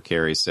 yards per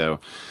carry.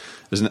 So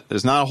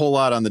there's not a whole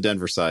lot on the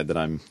Denver side that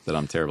I'm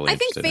terribly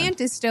interested in. I think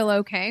Fant is still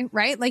okay,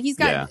 right? Like, he's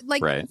got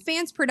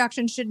Fant's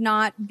production should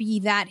not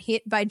be that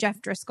hit by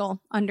Jeff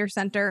Driscoll under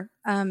center.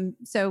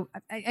 So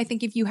I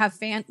think if you have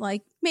Fant,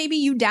 like, maybe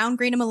you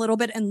downgrade him a little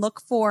bit and look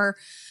for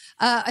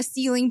a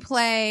ceiling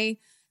play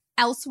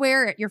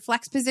elsewhere at your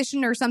flex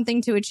position or something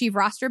to achieve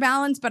roster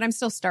balance. But I'm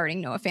still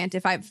starting Noah Fant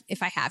if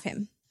I have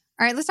him.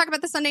 All right, let's talk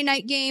about the Sunday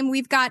night game.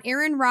 We've got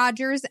Aaron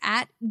Rodgers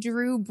at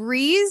Drew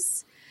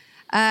Brees.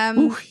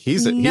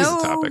 He's a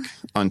topic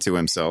unto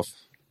himself.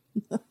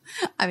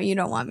 I mean, you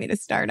don't want me to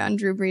start on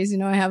Drew Brees.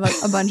 I have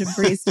a bunch of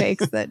Brees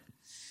takes that.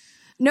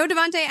 No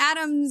Devontae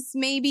Adams,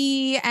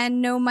 maybe,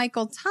 and no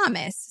Michael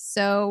Thomas.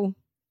 So,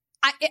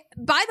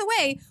 by the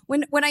way,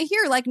 when I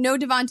hear like no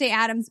Devontae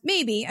Adams,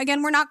 maybe,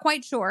 again, we're not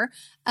quite sure,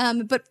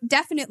 but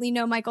definitely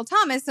no Michael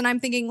Thomas, and I'm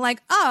thinking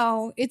like,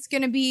 oh, it's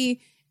going to be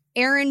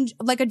Aaron,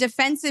 like a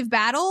defensive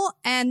battle,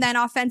 and then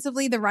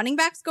offensively the running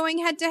backs going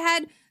head to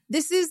head.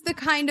 This is the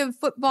kind of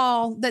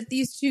football that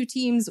these two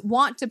teams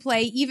want to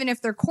play, even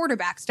if their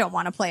quarterbacks don't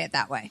want to play it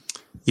that way.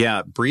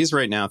 Yeah, Breeze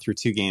right now through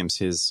 2 games,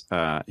 his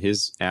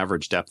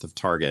average depth of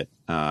target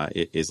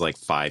is like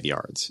 5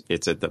 yards.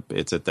 It's at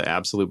the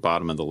absolute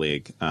bottom of the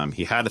league.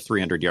 He had a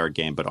 300-yard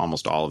game, but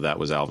almost all of that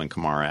was Alvin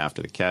Kamara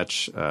after the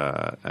catch.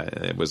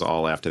 It was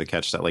all after the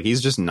catch. Like,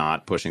 he's just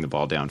not pushing the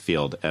ball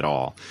downfield at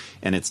all.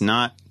 And it's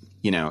not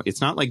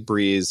like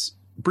Breeze.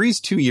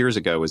 Breeze 2 years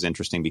ago was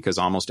interesting because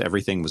almost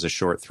everything was a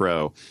short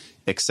throw,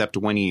 except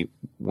when he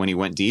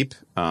went deep,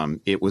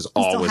 it was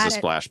always a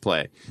splash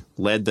play.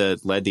 Led the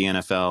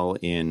NFL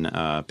in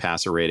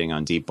passer rating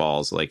on deep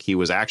balls. Like, he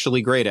was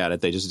actually great at it.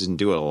 They just didn't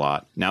do it a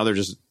lot. Now they're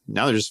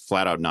just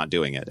flat out not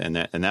doing it, and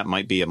that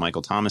might be a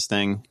Michael Thomas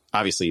thing.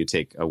 Obviously, you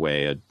take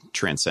away a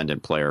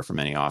transcendent player from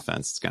any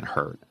offense, it's going to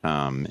hurt.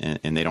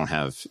 And they don't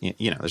have,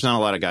 there's not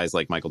a lot of guys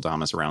like Michael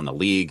Thomas around the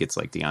league. It's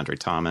like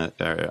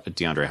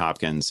DeAndre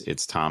Hopkins.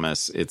 It's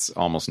Thomas. It's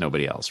almost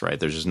nobody else, right?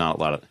 There's just not a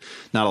lot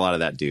of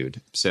that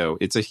dude. So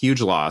it's a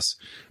huge loss.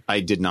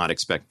 I did not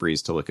expect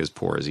Breeze to look as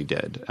poor as he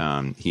did.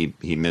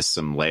 He missed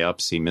some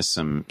layups. He missed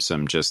some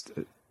just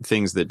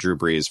things that Drew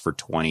Brees for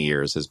 20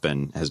 years has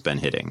been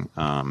hitting,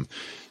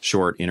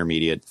 short,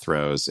 intermediate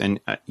throws, and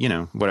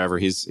whatever.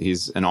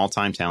 He's an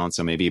all-time talent,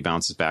 so maybe he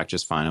bounces back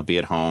just fine. He'll be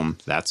at home.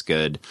 That's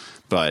good,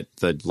 but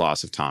the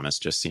loss of Thomas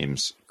just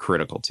seems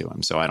critical to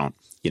him. So I don't,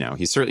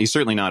 he's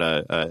certainly not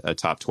a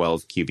top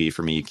 12 QB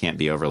for me. You can't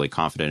be overly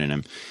confident in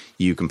him.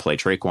 You can play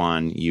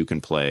Traquan. You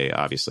can play,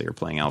 obviously, you're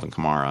playing Alvin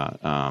Kamara.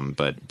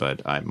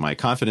 But my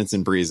confidence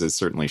in Brees is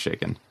certainly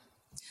shaken.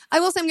 I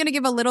will say I'm going to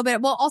give a little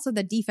bit. Well, also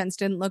the defense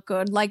didn't look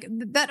good. Like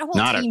that whole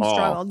team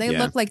struggled. They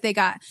looked like they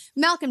got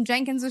Malcolm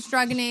Jenkins was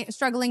struggling.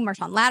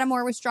 Marshawn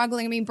Lattimore was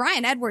struggling. I mean,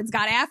 Brian Edwards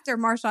got after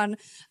Marshawn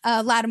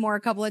Lattimore a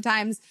couple of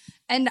times,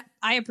 and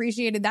I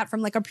appreciated that from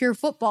like a pure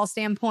football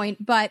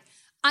standpoint. But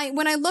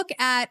when I look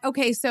at,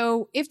 okay,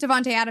 so if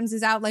Davante Adams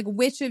is out, like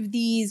which of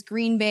these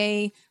Green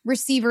Bay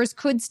receivers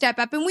could step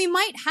up, and we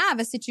might have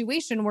a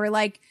situation where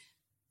like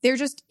there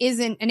just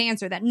isn't an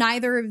answer, that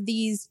neither of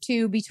these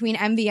two, between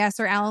MVS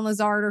or Allen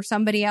Lazard or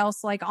somebody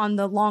else like on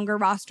the longer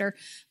roster,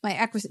 my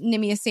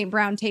Equanimeous St.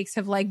 Brown takes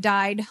have like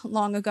died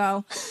long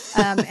ago,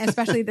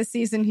 especially this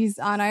season he's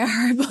on IR,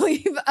 I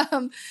believe.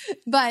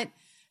 But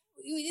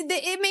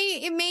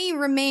it may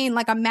remain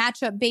like a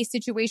matchup based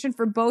situation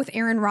for both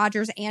Aaron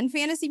Rodgers and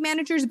fantasy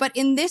managers. But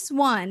in this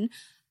one,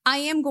 I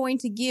am going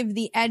to give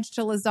the edge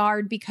to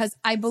Lazard because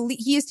I believe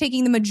he is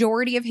taking the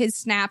majority of his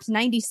snaps,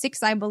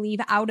 96, I believe,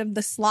 out of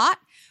the slot,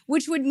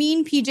 which would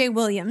mean PJ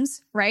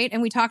Williams, right?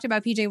 And we talked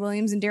about PJ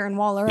Williams and Darren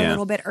Waller a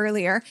little bit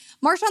earlier.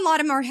 Marshawn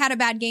Lattimore had a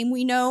bad game.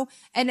 We know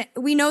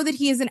that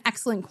he is an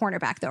excellent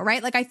cornerback, though,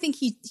 right? Like, I think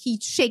he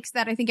shakes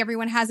that. I think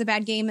everyone has a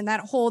bad game, and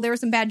that whole, there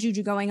was some bad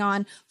juju going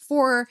on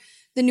for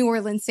the New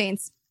Orleans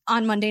Saints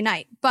on Monday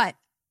night. But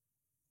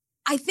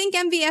I think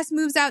MVS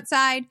moves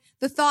outside.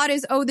 The thought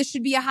is, this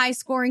should be a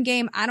high-scoring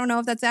game. I don't know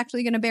if that's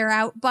actually going to bear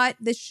out, but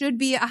this should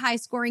be a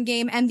high-scoring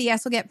game.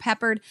 MVS will get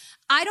peppered.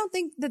 I don't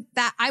think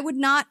that I would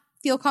not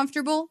feel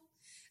comfortable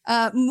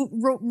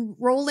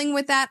rolling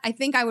with that. I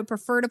think I would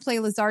prefer to play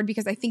Lazard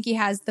because I think he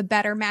has the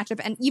better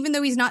matchup. And even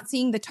though he's not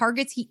seeing the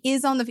targets,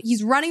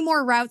 he's running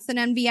more routes than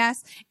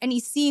MVS, and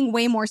he's seeing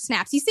way more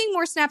snaps. He's seeing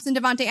more snaps than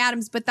Davante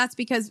Adams, but that's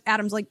because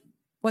Adams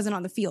wasn't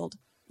on the field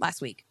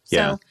last week.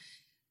 Yeah. So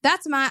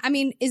that's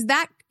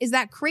is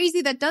that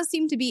crazy? That does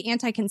seem to be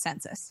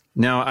anti-consensus.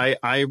 No,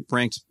 I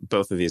ranked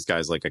both of these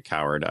guys like a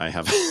coward. I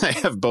have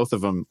both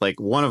of them. Like,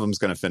 one of them's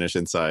going to finish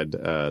inside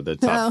the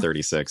top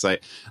 36.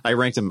 I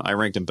ranked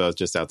them both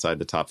just outside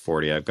the top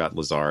 40. I've got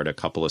Lazard a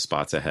couple of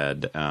spots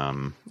ahead.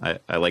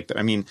 I like that.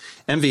 I mean,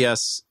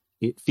 MVS,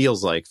 it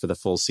feels like for the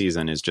full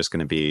season is just going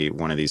to be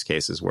one of these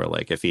cases where,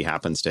 like, if he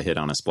happens to hit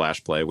on a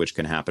splash play, which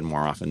can happen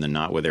more often than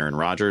not with Aaron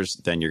Rodgers,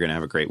 then you're going to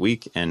have a great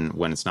week. And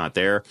when it's not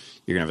there,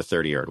 you're going to have a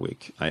 30-yard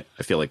week. I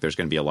feel like there's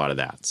going to be a lot of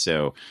that.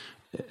 So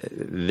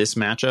this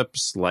matchup,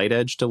 slight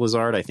edge to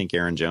Lazard. I think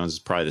Aaron Jones is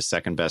probably the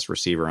second best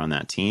receiver on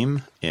that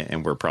team.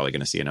 And we're probably going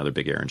to see another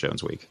big Aaron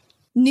Jones week.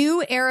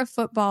 New era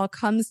football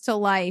comes to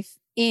life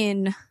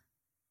in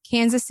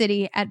Kansas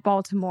City at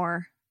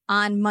Baltimore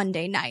on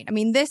Monday night. I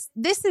mean, this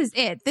is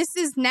it. This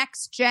is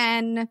next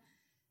gen,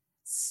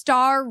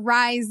 star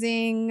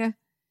rising.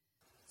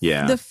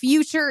 Yeah. The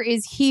future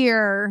is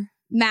here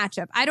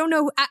matchup. I don't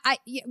know.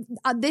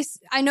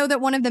 I know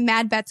that one of the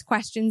Mad Bets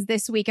questions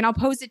this week, and I'll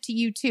pose it to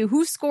you too.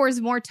 Who scores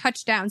more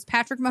touchdowns,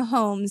 Patrick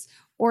Mahomes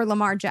or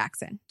Lamar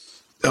Jackson?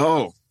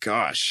 Oh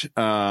gosh.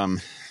 I'll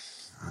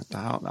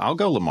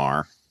go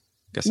Lamar.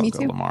 Guess I'll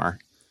go Lamar.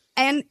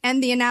 And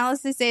the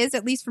analysis is,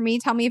 at least for me,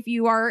 tell me if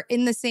you are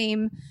in the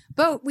same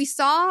boat. We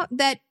saw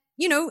that,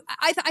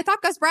 I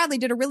thought Gus Bradley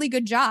did a really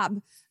good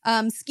job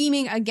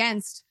scheming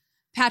against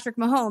Patrick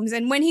Mahomes.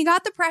 And when he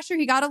got the pressure,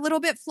 he got a little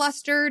bit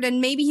flustered,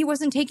 and maybe he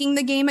wasn't taking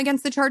the game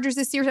against the Chargers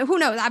this year. Who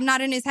knows? I'm not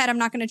in his head. I'm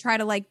not going to try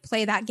to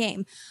play that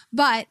game.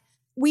 But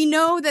we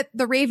know that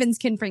the Ravens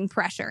can bring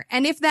pressure.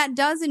 And if that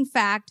does, in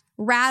fact,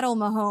 rattle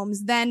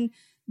Mahomes, then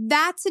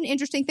that's an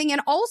interesting thing.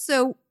 And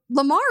also,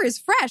 Lamar is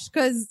fresh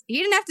because he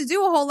didn't have to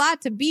do a whole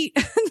lot to beat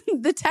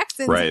the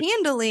Texans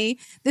handily.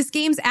 This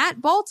game's at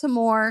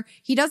Baltimore.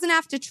 He doesn't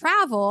have to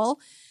travel.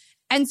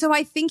 And so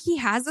I think he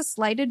has a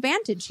slight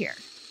advantage here.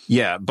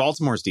 Yeah,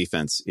 Baltimore's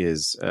defense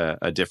is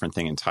a different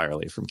thing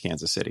entirely from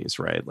Kansas City's,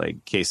 right?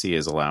 Like KC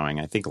is allowing,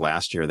 I think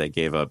last year they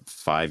gave up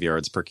 5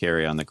 yards per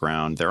carry on the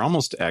ground. They're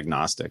almost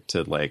agnostic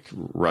to like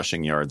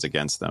rushing yards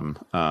against them.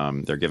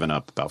 They're giving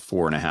up about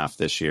 4.5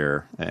 this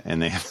year,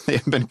 and they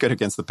haven't been good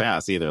against the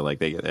pass either.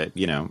 Like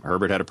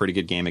Herbert had a pretty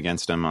good game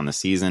against them on the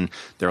season.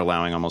 They're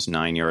allowing almost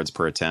 9 yards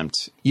per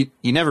attempt. You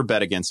never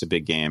bet against a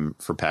big game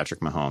for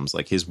Patrick Mahomes.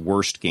 Like his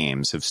worst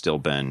games have still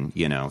been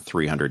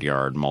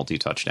 300-yard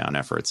multi-touchdown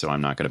efforts. So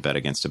I'm not going to bet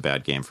against a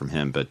bad game from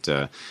him, but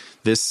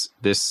this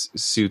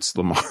suits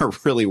Lamar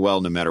really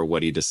well no matter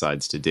what he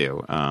decides to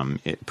do.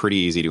 Pretty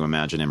easy to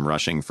imagine him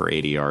rushing for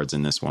 80 yards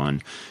in this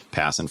one,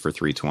 passing for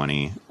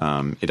 320.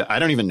 I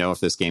don't even know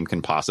if this game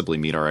can possibly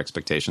meet our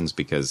expectations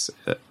because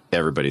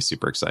everybody's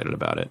super excited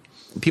about it.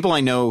 People I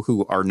know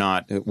who I'm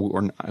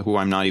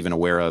not even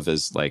aware of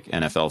as like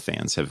NFL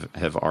fans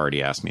have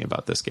already asked me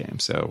about this game.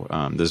 So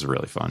this is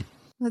really fun.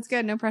 That's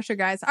good. No pressure,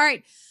 guys. All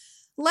right.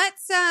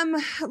 Let's,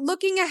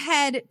 looking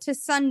ahead to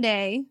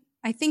Sunday,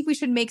 I think we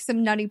should make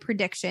some nutty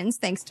predictions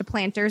thanks to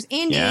Planters.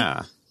 Andy,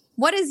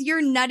 What is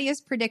your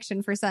nuttiest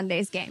prediction for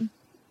Sunday's game?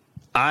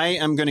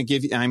 I'm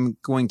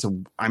trying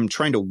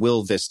to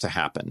will this to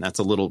happen. That's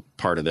a little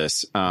part of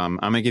this. I'm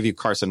going to give you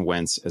Carson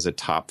Wentz as a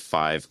top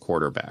 5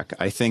 quarterback.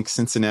 I think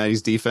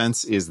Cincinnati's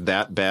defense is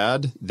that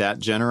bad, that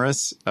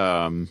generous.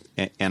 And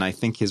I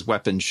think his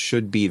weapons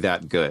should be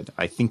that good.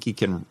 I think he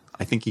can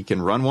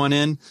run one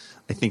in.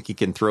 I think he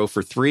can throw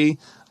for 3.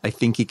 I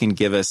think he can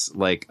give us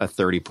like a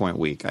 30-point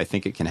week. I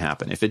think it can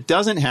happen. If it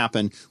doesn't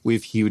happen, we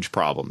have huge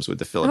problems with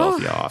the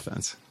Philadelphia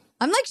offense.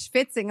 I'm like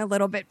schwitzing a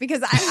little bit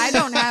because I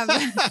don't have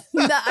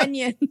the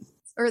onions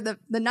or the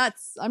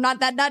nuts. I'm not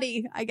that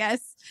nutty, I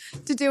guess,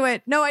 to do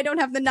it. No, I don't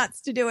have the nuts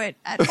to do it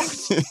at all.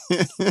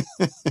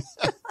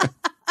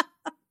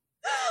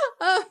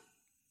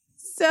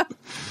 So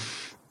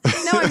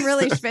now I'm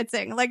really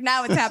schwitzing. Like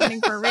now it's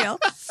happening for real.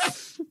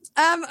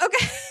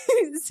 Okay.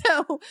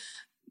 So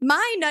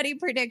my nutty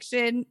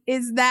prediction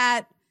is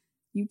that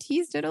you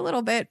teased it a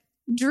little bit.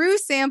 Drew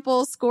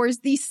Sample scores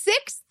the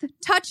 6th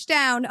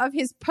touchdown of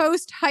his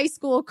post-high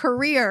school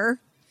career.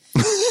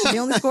 He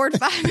only scored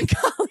 5 in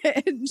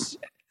college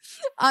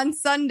on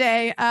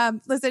Sunday.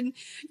 Listen,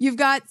 you've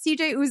got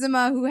CJ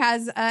Uzomah, who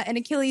has an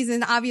Achilles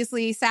and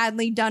obviously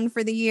sadly done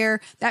for the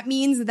year. That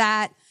means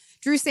that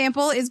Drew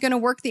Sample is going to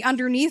work the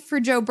underneath for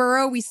Joe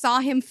Burrow. We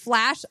saw him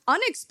flash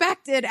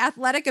unexpected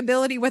athletic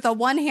ability with a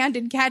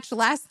one-handed catch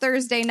last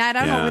Thursday night.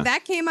 I don't know where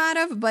that came out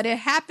of, but it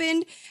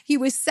happened. He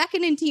was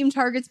second in team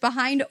targets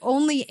behind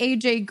only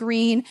AJ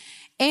Green.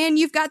 And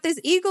you've got this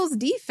Eagles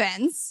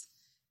defense.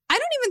 I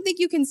don't even think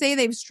you can say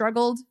they've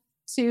struggled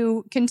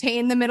to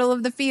contain the middle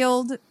of the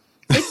field.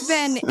 It's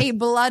been a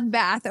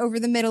bloodbath over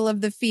the middle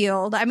of the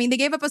field. I mean, they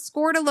gave up a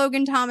score to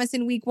Logan Thomas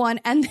in week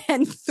 1 and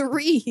then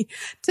 3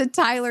 to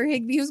Tyler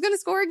Higbee, who's going to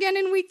score again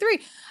in week 3.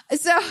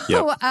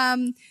 So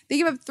they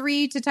gave up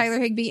 3 to Tyler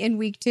Higbee in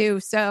week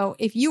 2. So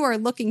if you are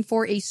looking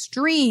for a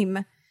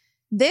stream,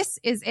 this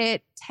is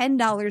it.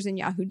 $10 in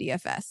Yahoo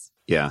DFS.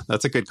 Yeah,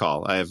 that's a good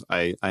call.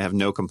 I have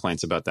no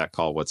complaints about that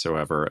call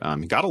whatsoever.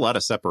 He got a lot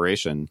of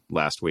separation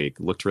last week,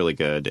 looked really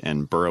good,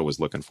 and Burrow was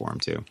looking for him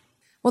too.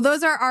 Well,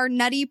 those are our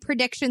nutty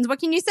predictions. What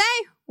can you say?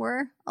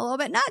 We're a little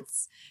bit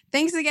nuts.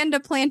 Thanks again to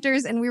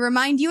Planters. And we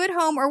remind you at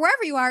home or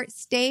wherever you are,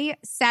 stay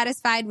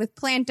satisfied with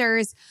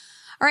Planters.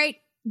 All right.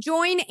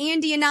 Join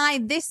Andy and I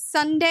this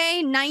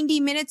Sunday, 90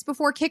 minutes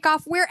before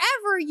kickoff,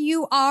 wherever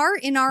you are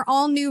in our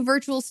all new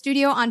virtual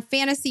studio on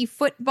Fantasy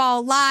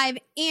Football Live.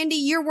 Andy,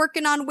 you're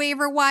working on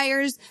waiver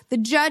wires. The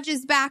judge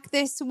is back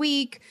this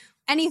week.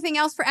 Anything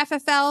else for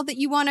FFL that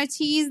you want to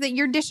tease that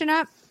you're dishing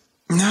up?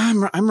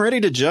 No, I'm ready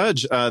to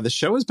judge. The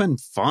show has been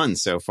fun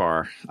so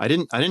far. I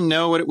didn't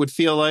know what it would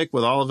feel like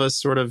with all of us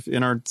sort of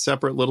in our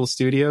separate little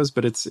studios,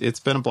 but it's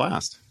been a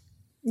blast.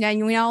 Yeah,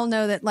 we all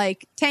know that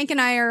like Tank and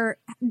I are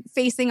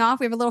facing off.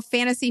 We have a little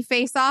fantasy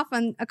face off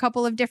on a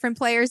couple of different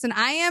players, and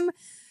I am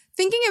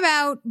thinking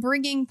about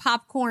bringing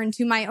popcorn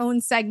to my own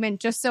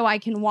segment just so I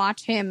can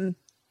watch him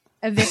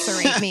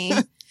eviscerate me.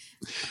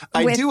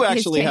 I do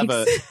actually have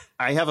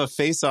a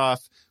face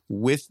off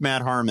with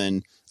Matt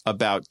Harmon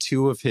about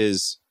 2 of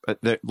his.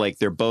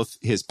 They're both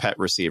his pet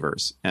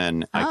receivers,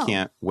 and I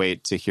can't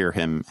wait to hear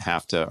him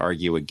have to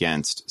argue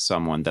against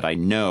someone that I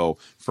know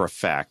for a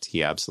fact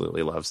he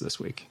absolutely loves this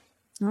week.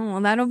 Oh,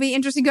 well, that'll be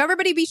interesting.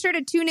 Everybody be sure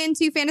to tune in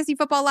to Fantasy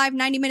Football Live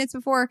 90 minutes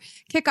before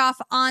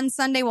kickoff on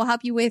Sunday. We'll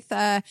help you with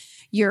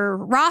your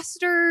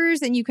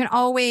rosters, and you can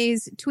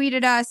always tweet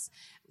at us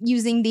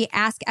using the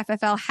Ask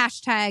FFL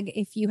hashtag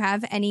if you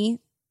have any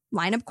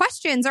lineup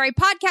questions. All right,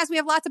 podcasts. We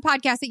have lots of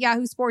podcasts at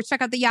Yahoo Sports.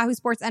 Check out the Yahoo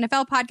Sports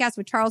NFL podcast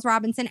with Charles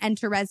Robinson and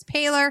Therese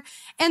Paylor,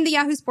 and the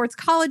Yahoo Sports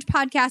College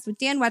podcast with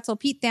Dan Wetzel,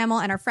 Pete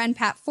Thamel, and our friend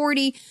Pat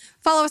Forty.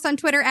 Follow us on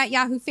Twitter at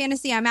Yahoo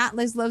Fantasy. I'm at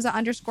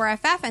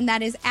LizLoza_FF, and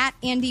that is at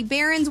Andy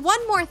Behrens.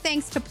 One more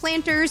thanks to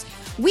Planters.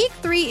 Week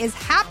 3 is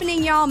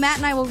happening, y'all. Matt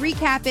and I will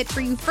recap it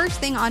for you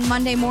first thing on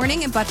Monday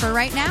morning. But for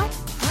right now,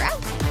 we're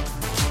out.